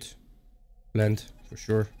see it. Blend, for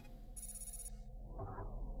sure.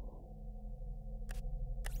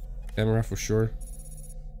 Camera, for sure.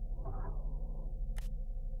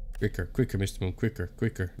 Quicker, quicker, Mr. Moon. Quicker,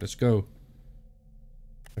 quicker. Let's go.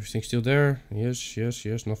 Everything's still there. Yes, yes,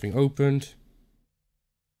 yes. Nothing opened.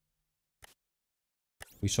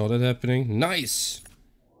 We saw that happening. Nice!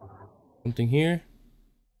 Something here.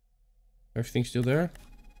 Everything's still there.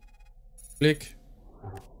 Click.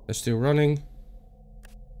 That's still running.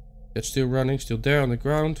 That's still running. Still there on the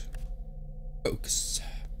ground. Focus.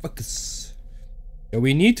 Focus. Yeah,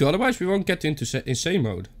 we need to. Otherwise we won't get into insane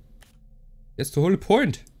mode. That's the whole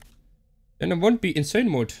point. Then it won't be insane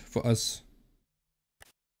mode for us.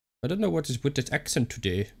 I don't know what is with this accent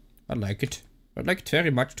today. I like it. I like it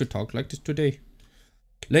very much to talk like this today.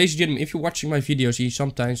 Ladies and gentlemen, if you're watching my videos, you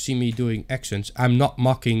sometimes see me doing accents. I'm not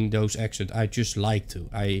mocking those accents. I just like to.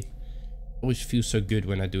 I always feel so good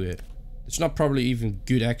when I do it. It's not probably even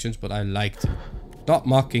good accents, but I like to. Not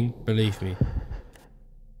mocking, believe me.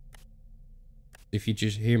 If you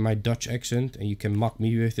just hear my Dutch accent and you can mock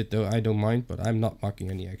me with it though, I don't mind. But I'm not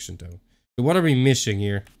mocking any accent though. So what are we missing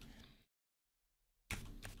here?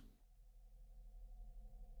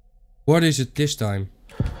 What is it this time?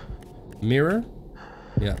 Mirror?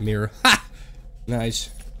 Yeah, mirror. Ha!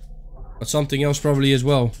 Nice. But something else probably as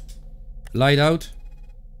well. Light out.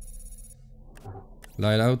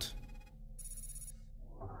 Light out.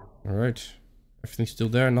 Alright. Everything's still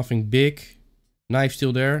there. Nothing big. Knife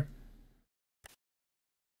still there.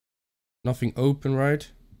 Nothing open,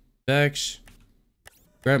 right? Bags.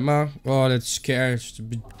 Grandma. Oh, that scares.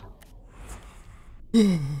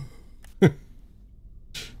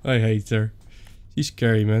 I hate her. She's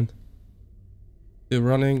scary, man. Still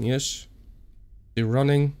running, yes. Still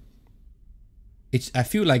running. I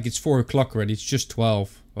feel like it's 4 o'clock already. It's just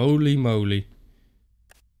 12. Holy moly.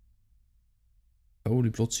 Holy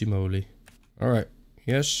bloody moly. Alright.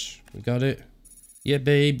 Yes, we got it. Yeah,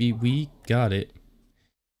 baby, we got it.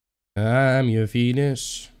 I'm your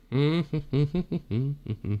Venus.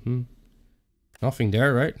 Nothing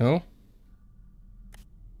there, right? No?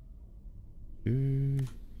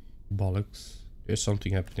 Bollocks. There's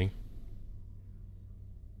something happening.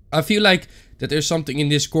 I feel like that there's something in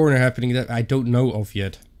this corner happening that I don't know of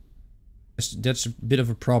yet. That's a bit of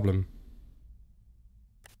a problem.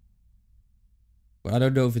 But I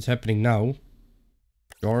don't know if it's happening now.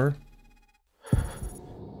 Door.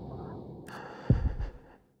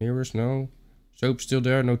 Mirrors, no. Soap still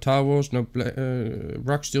there, no towels, no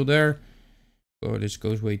rock still there. Oh, this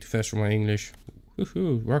goes way too fast for my English.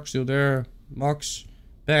 Woohoo, rock still there. Mox,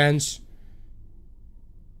 pants.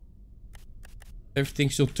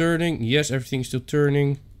 Everything's still turning. Yes, everything's still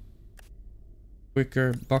turning.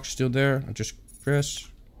 Quicker, box still there. I just press.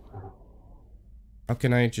 How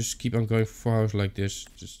can I just keep on going for 4 hours like this?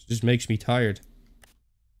 This makes me tired.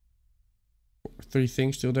 3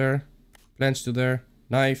 things still there. Plant still there.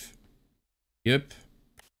 Knife. Yep.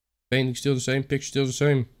 Painting still the same. Picture still the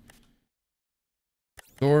same.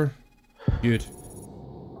 Door. Good.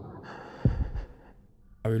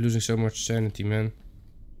 Are we losing so much sanity, man?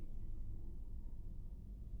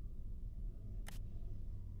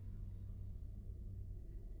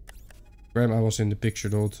 Grandma was in the picture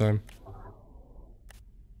the whole time. I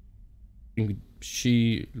think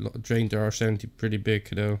she drained our sanity pretty big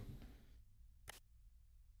though.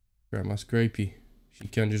 Grandma's creepy. She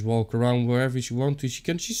can just walk around wherever she wants to. She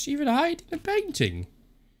can just even hide in a painting.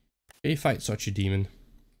 Can you fight such a demon?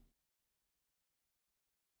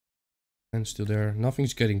 And still there.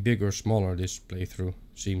 Nothing's getting bigger or smaller this playthrough,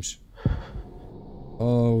 seems.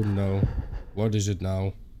 Oh no. What is it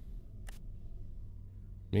now?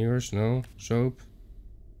 Mirrors? No. Soap?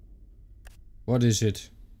 What is it?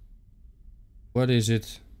 What is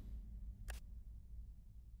it?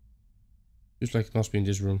 Just like it must be in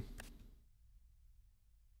this room.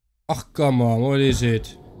 Oh, come on. What is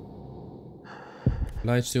it?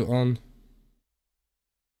 Light still on.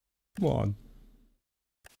 Come on.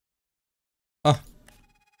 Ah.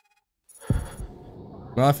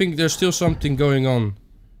 No, I think there's still something going on.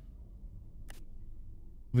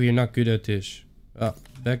 We're not good at this. Ah,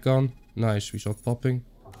 back on. Nice. We saw popping.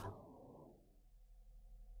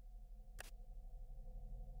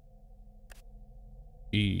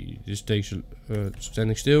 This takes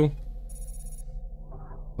standing still.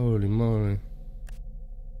 Holy moly.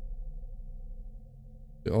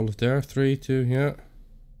 All of there. 3, 2, yeah.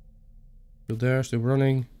 Still there, still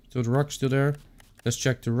running. Still the rocks still there. Let's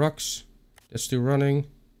check the rocks. That's still running.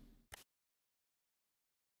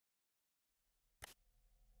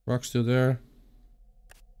 Rock still there.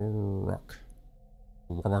 Rock.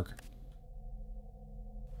 Rock.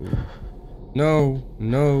 No,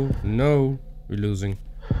 no, no. We're losing.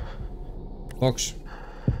 Box.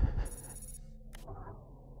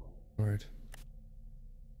 Alright.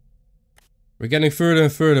 We're getting further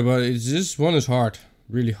and further, but this one is hard.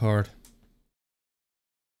 Really hard.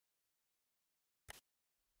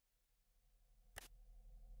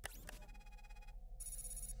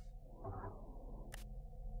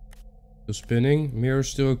 Still spinning. Mirror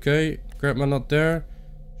still okay. Grandma not there.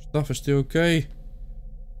 Stuff is still okay.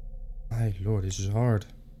 My lord, this is hard.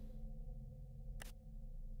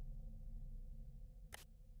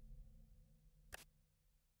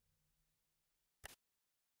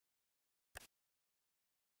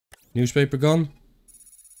 Newspaper gone.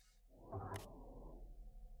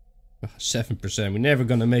 7%. We're never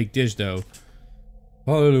gonna make this though.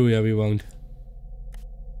 Hallelujah, we won't.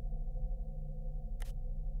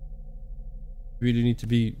 Really need to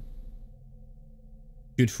be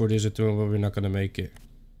good for this at all, but we're not gonna make it.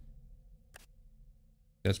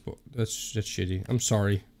 That's shitty. I'm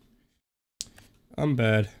sorry. I'm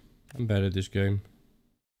bad. I'm bad at this game.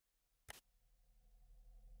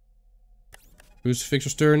 Crucifix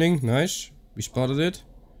was turning. Nice. We spotted it.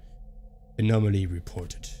 Anomaly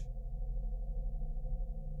reported.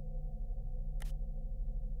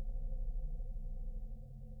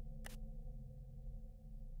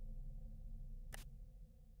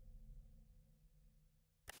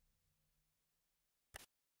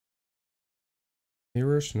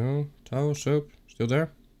 Mirrors, no. Towel, soap, still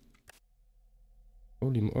there.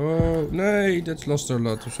 Holy oh, no, that's lost our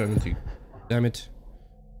lot of 70. Damn it.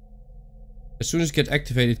 As soon as it gets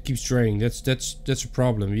activated, it keeps draining. That's a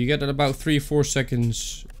problem. You get about 3 or 4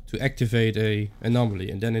 seconds to activate a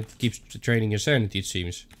anomaly, and then it keeps draining your sanity, it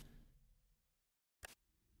seems.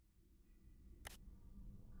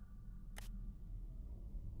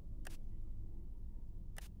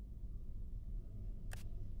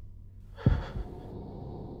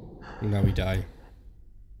 Now we die.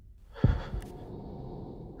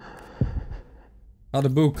 Another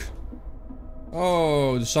book.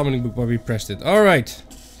 Oh, the summoning book where we pressed it. Alright.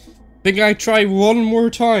 Think I try one more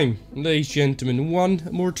time, ladies and gentlemen. One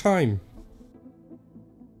more time.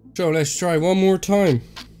 So let's try one more time.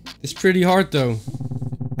 It's pretty hard though.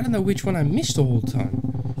 I don't know which one I missed the whole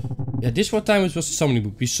time. Yeah, this one time it was the summoning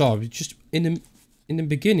book. We saw it just in the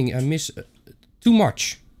beginning. I missed too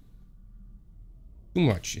much. Too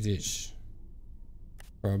much it is.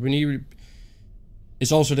 Probably.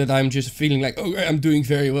 It's also that I'm just feeling like, oh, I'm doing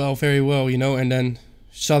very well, you know, and then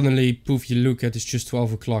suddenly, poof, you look at it's just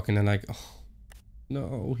 12 o'clock and then like, oh,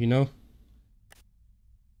 no, you know.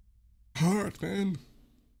 Hard, man.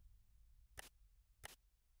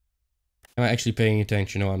 Am I actually paying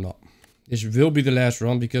attention? No, I'm not. This will be the last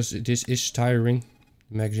run because this is tiring.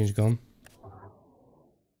 The magazine's gone.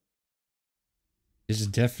 This is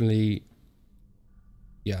definitely,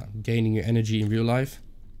 yeah, gaining your energy in real life.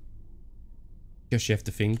 Guess you have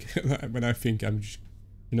to think. When I think, I'm just,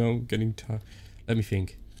 you know, getting tired. Let me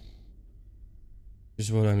think. This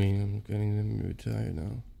is what I mean. I'm getting tired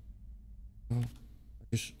now. Oh,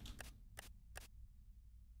 just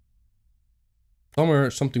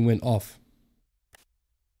somewhere something went off.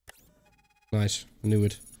 Nice. I knew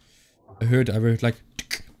it. I heard like.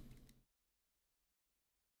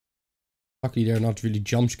 Luckily, they're not really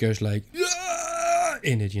jump scares like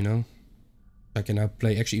in it, you know. I can now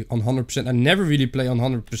play actually on 100%. I never really play on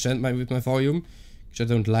 100% with my volume because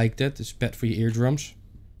I don't like that. It's bad for your eardrums.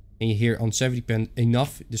 And you hear on 70%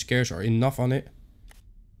 enough. The scares are enough on it.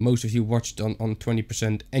 Most of you watched on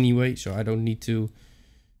 20% anyway, so I don't need to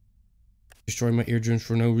destroy my eardrums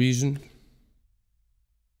for no reason.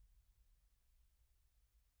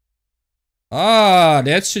 Ah,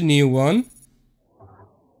 that's a new one.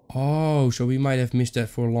 Oh, so we might have missed that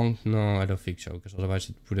for a long... No, I don't think so. Because otherwise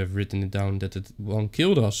it would have written it down that it one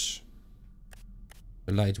killed us.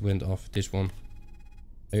 The light went off. This one.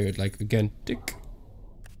 I heard like again. Tick.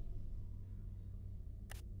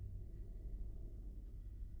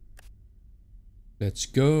 Let's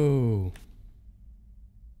go.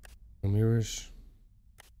 No mirrors.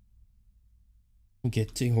 I'm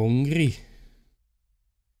getting hungry.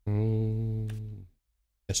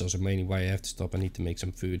 That's also mainly why I have to stop. I need to make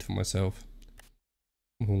some food for myself.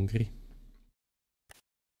 I'm hungry.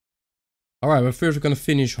 Alright, but first we're gonna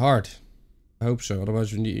finish hard. I hope so,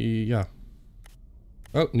 otherwise we need... yeah.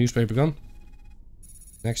 Oh, newspaper gone.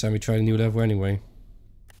 Next time we try a new level anyway.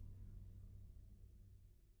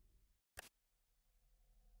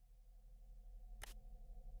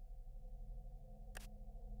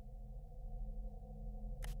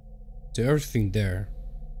 Is there everything there?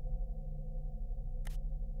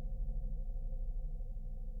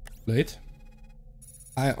 Late?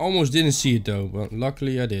 I almost didn't see it though, but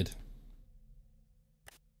luckily I did.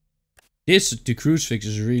 The crucifix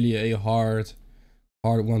is really a hard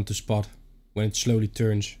one to spot when it slowly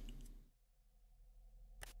turns.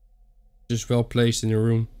 Just well placed in the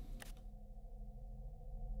room.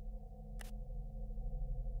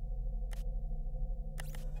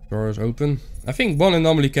 Door is open. I think one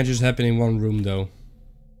anomaly can just happen in one room though.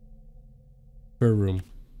 Per room.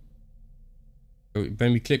 So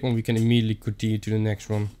when we click one, we can immediately continue to the next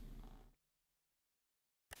one.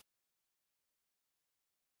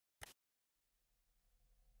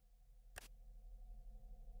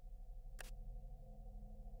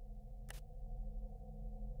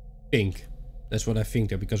 Think. That's what I think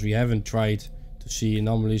though, because we haven't tried to see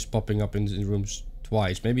anomalies popping up in the rooms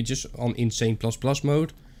twice. Maybe just on insane plus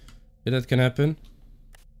mode. That can happen.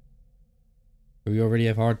 We already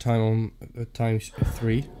have hard time on times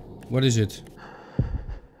 3. What is it?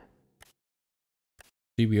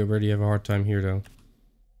 See, we already have a hard time here though.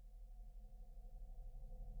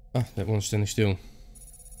 Ah, that one's standing still.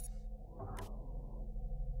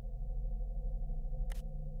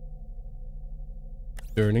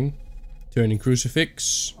 Turning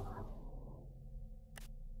crucifix.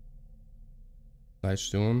 Lights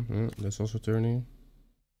still on. Yeah, that's also turning.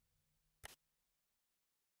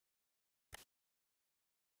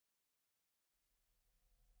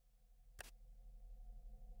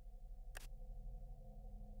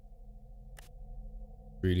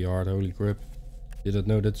 Really hard, holy crap. Did not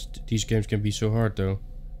know that these games can be so hard though.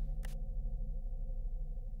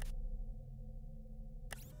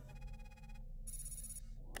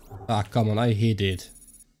 Ah, come on, I hit it.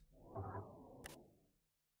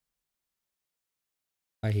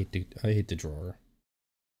 I hit the drawer.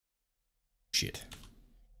 Shit.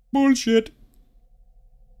 Bullshit.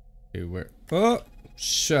 Okay, where? Oh,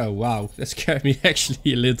 so wow, that scared me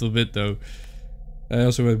actually a little bit though. I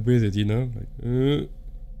also went with it, you know. Like,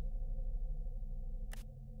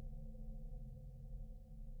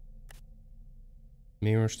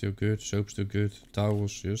 Mirror still good, soap still good,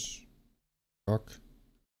 towels, yes. Fuck.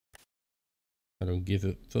 I don't give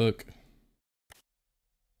a fuck.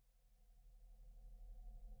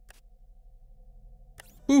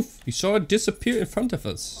 Poof! We saw it disappear in front of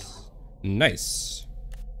us. Nice.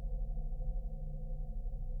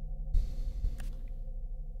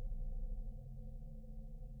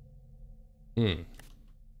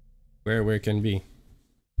 Where can it be?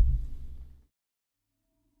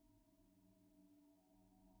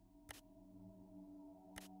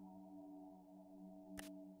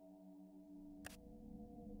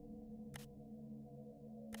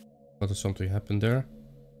 What does something happen there?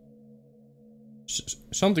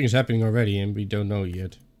 Something is happening already and we don't know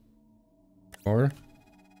yet. Or?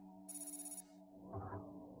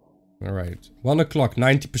 Alright. 1 o'clock,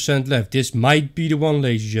 90% left. This might be the one,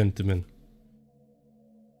 ladies and gentlemen.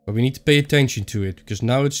 But we need to pay attention to it, because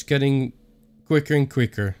now it's getting quicker and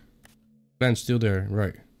quicker. Plan's still there,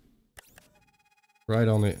 right. Right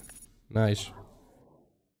on it. Nice.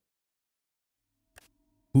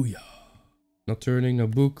 Booyah. Not turning, no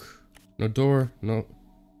book, no door, no...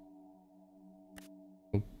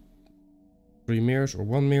 3 mirrors or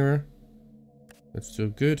 1 mirror. That's still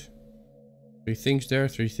good. 3 things there,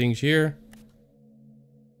 3 things here.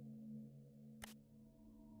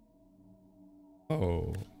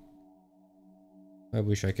 Oh. I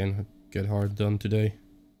wish I can get hard done today.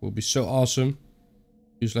 Will be so awesome.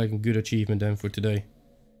 Feels like a good achievement then for today.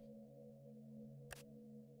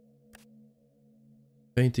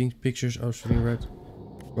 Paintings, pictures, absolutely right.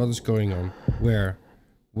 What is going on? Where?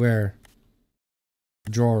 Where?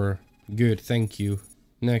 Drawer. Good, thank you.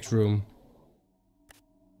 Next room.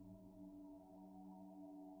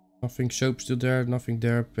 Nothing. Soap still there. Nothing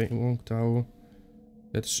there. Paint wrong towel.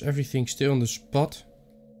 That's everything still on the spot.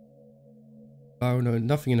 Oh no,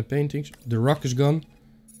 nothing in the paintings. The rock is gone.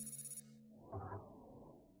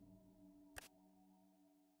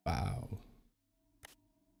 Wow.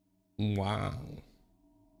 Wow.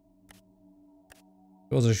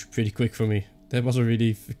 That was actually pretty quick for me. That was a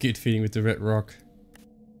really good feeling with the red rock.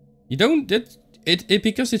 You don't... It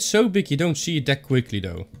because it's so big, you don't see it that quickly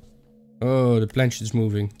though. Oh, the planche is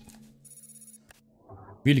moving.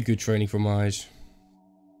 Really good training for my eyes.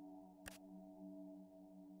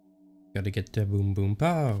 Gotta get the boom boom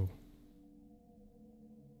pow.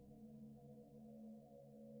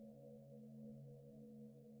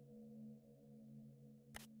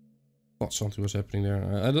 Thought something was happening there.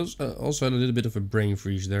 I also had a little bit of a brain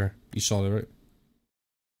freeze there. You saw that, right?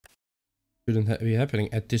 Shouldn't be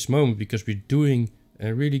happening at this moment because we're doing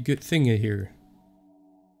a really good thing here.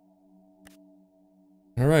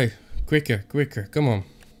 Alright, quicker, quicker, come on.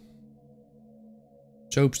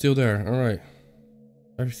 Soap still there, alright.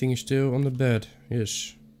 Everything is still on the bed,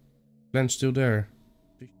 yes. Plant's still there.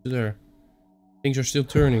 Still there. Things are still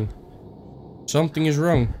turning. Something is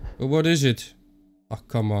wrong. But what is it? Oh,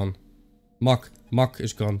 come on. Muck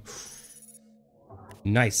is gone.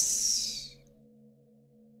 Nice.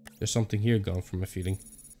 There's something here gone from my feeling.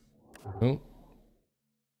 Oh.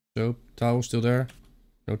 Soap, towel still there.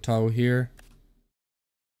 No towel here.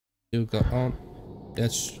 Still got on.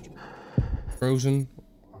 That's frozen.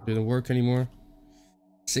 Didn't work anymore.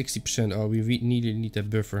 60%. Oh, we really need that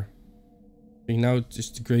buffer. I think now it's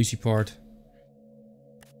just the crazy part.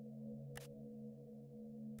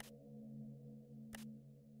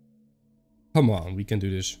 Come on, we can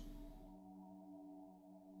do this.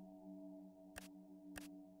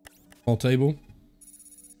 Small table.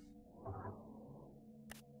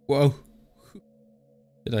 Whoa.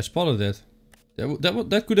 Did I spot that?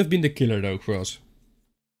 That could have been the killer though for us.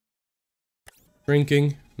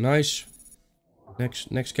 Shrinking. Nice.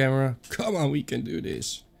 Next camera. Come on, we can do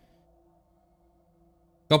this.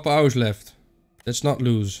 Couple hours left. Let's not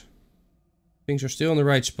lose. Things are still in the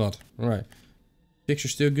right spot. Alright. Picture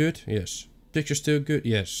still good? Yes. Picture still good?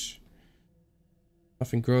 Yes.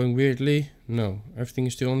 Nothing growing weirdly? No. Everything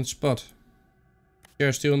is still on the spot.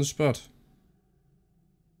 Chair still on the spot.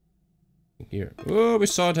 Here. Oh, we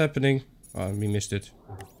saw it happening. Oh, we missed it.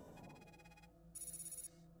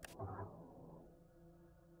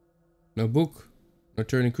 No book. No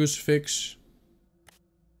turning crucifix.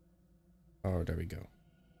 Oh, there we go.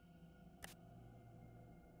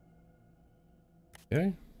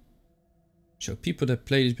 Okay. So people that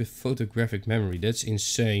play this with photographic memory, that's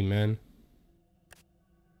insane, man.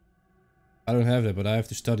 I don't have that, but I have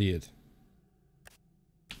to study it.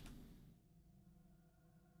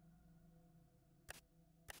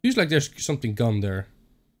 Feels like there's something gone there.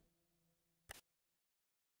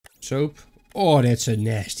 Soap. Oh, that's a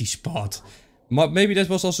nasty spot. Maybe that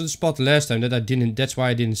was also the spot last time that I didn't. That's why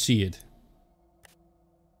I didn't see it.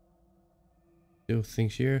 Still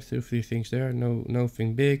things here. Still 3 things there. No,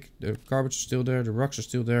 nothing big. The garbage is still there. The rocks are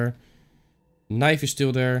still there. Knife is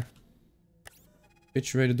still there.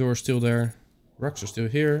 Refrigerator door is still there. Rocks are still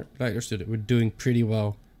here. Light are still there. We're doing pretty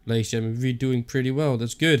well, ladies and gentlemen. We're doing pretty well.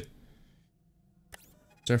 That's good.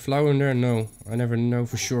 Is there a flower in there? No. I never know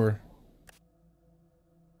for sure.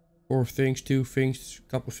 4 things, 2 things,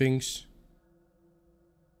 couple things.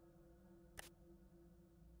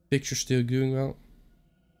 Picture still doing well.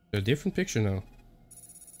 A different picture now.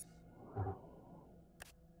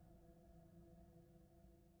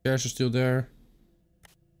 Chairs are still there.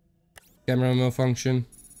 Camera malfunction.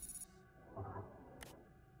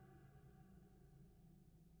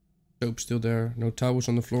 Soap still there. No towels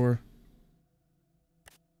on the floor.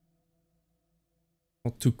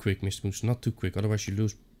 Not too quick, Mr. Moose. Not too quick. Otherwise you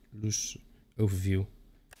lose overview.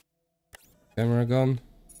 Camera gone.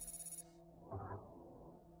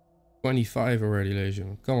 25 already, ladies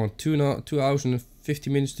and gentlemen. Come on, 2 hours and 50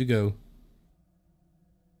 minutes to go.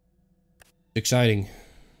 Exciting.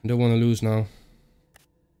 Don't want to lose now.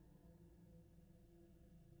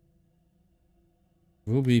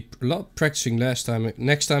 We'll be a lot practicing next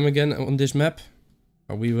time again on this map.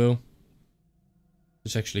 Or we will.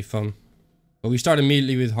 It's actually fun. But we start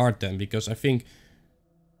immediately with hard then, because I think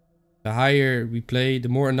the higher we play, the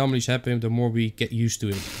more anomalies happen, the more we get used to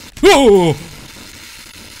it. Whoa!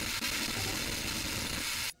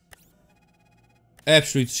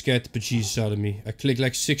 Absolutely scared the bejesus out of me. I clicked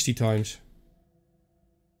like 60 times.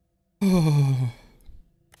 Oh.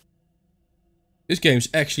 This game's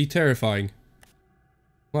actually terrifying.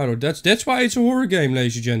 Wow, that's why it's a horror game,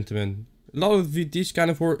 ladies and gentlemen. A lot of these kind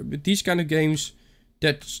of games,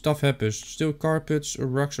 that stuff happens. Still carpets or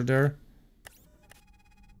rocks are there.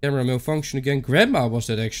 Camera malfunction again. Grandma was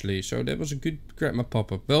that actually. So that was a good grandma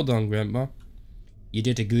pop-up. Well done, Grandma. You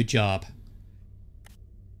did a good job.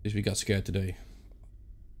 Because we got scared today.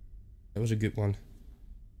 That was a good one.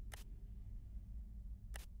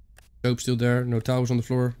 Soap still there. No towels on the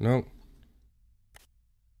floor. No.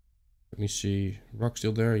 Let me see. Rock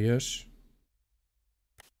still there. Yes.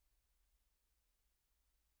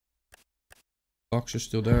 Box is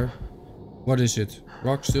still there. What is it?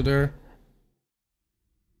 Rock still there.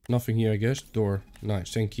 Nothing here, I guess. Door.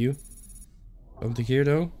 Nice. Thank you. Something here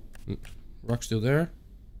though. Rock still there.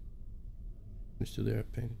 It's still there.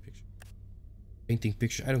 Painting picture. Painting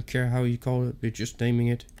picture. I don't care how you call it. We're just naming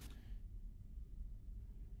it.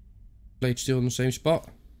 Plate still in the same spot.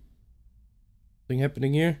 Nothing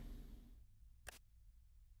happening here.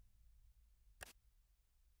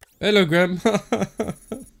 Hello, Grandma.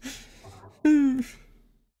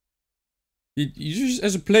 you just,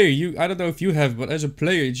 as a player, I don't know if you have, but as a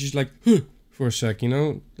player, it's just like, for a sec, you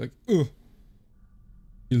know? Like,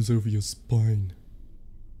 feels over your spine.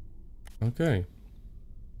 Okay.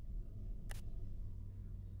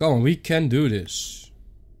 Come on, we can do this.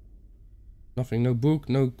 Nothing, no book,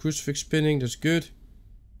 no crucifix spinning, that's good.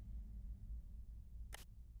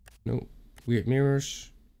 No weird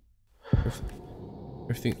mirrors.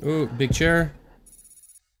 Everything, oh, big chair.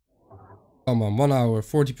 Come on, 1 hour,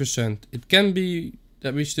 40%. It can be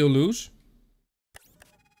that we still lose.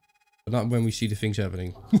 But not when we see the things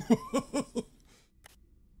happening.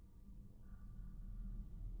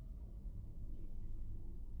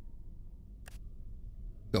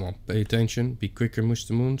 Come on, pay attention. Be quicker,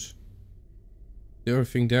 Mr. Moons. Still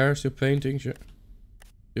everything there, still painting. Still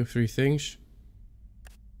 3 things.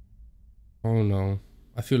 Oh no.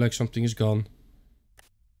 I feel like something is gone.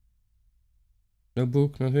 No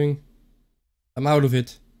book, nothing. I'm out of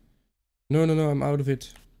it. No, I'm out of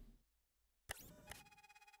it.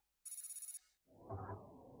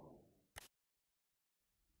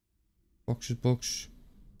 Box.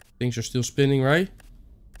 Things are still spinning, right?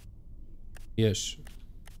 Yes.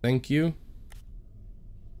 Thank you.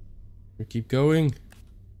 We keep going.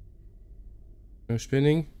 No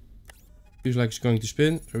spinning. Feels like it's going to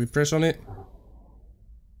spin. So we press on it.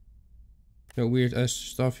 No weird ass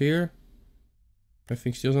stuff here.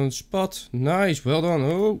 Everything still on the spot. Nice, well done.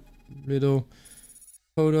 Oh, little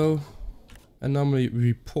photo anomaly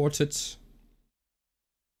reported.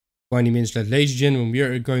 20 minutes left. Ladies and gentlemen, we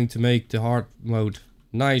are going to make the hard mode.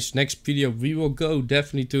 Nice. Next video, we will go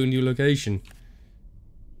definitely to a new location.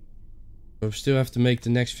 But we still have to make the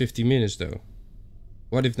next 50 minutes though.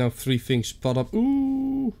 What if now 3 things pop up?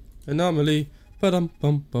 Ooh, anomaly.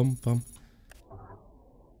 Ba-dum-bum-bum-bum.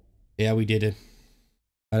 Yeah, we did it.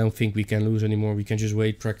 I don't think we can lose anymore. We can just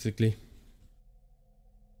wait practically.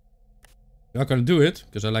 I'm not gonna do it,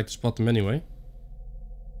 because I like to spot them anyway.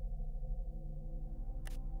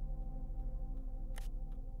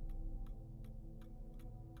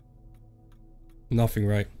 Nothing,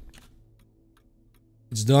 right?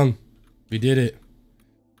 It's done. We did it.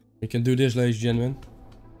 We can do this, ladies and gentlemen.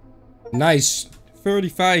 Nice.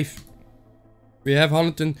 35. We have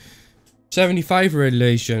 175 already,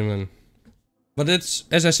 ladies and gentlemen. But it's,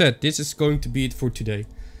 as I said, this is going to be it for today.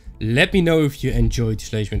 Let me know if you enjoyed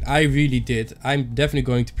this, ladies and gentlemen. I really did. I'm definitely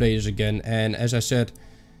going to play this again. And as I said,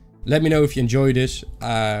 let me know if you enjoyed this.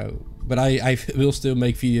 But I will still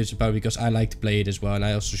make videos about it because I like to play it as well. And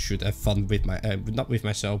I also should have fun with my, not with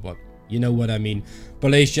myself, but you know what I mean.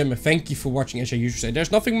 But ladies and gentlemen, thank you for watching. As I usually say,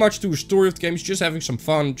 there's nothing much to a story of the game. It's just having some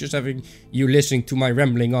fun, just having you listening to my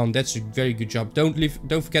rambling on. That's a very good job. Don't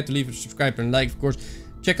forget to leave a subscribe and like, of course.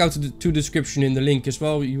 Check out the description in the link as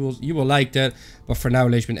well. You will like that. But for now,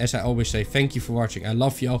 ladies and gentlemen, as I always say, thank you for watching. I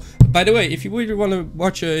love you all. By the way, if you really want to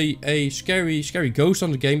watch a scary ghost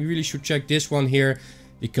on the game, you really should check this one here.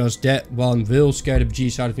 Because that one will scare the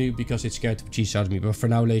bejesus out of me. Because it scared the bejesus out of me. But for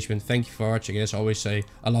now, ladies and gentlemen, thank you for watching. And as I always say,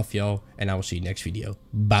 I love you all. And I will see you next video.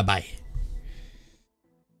 Bye bye.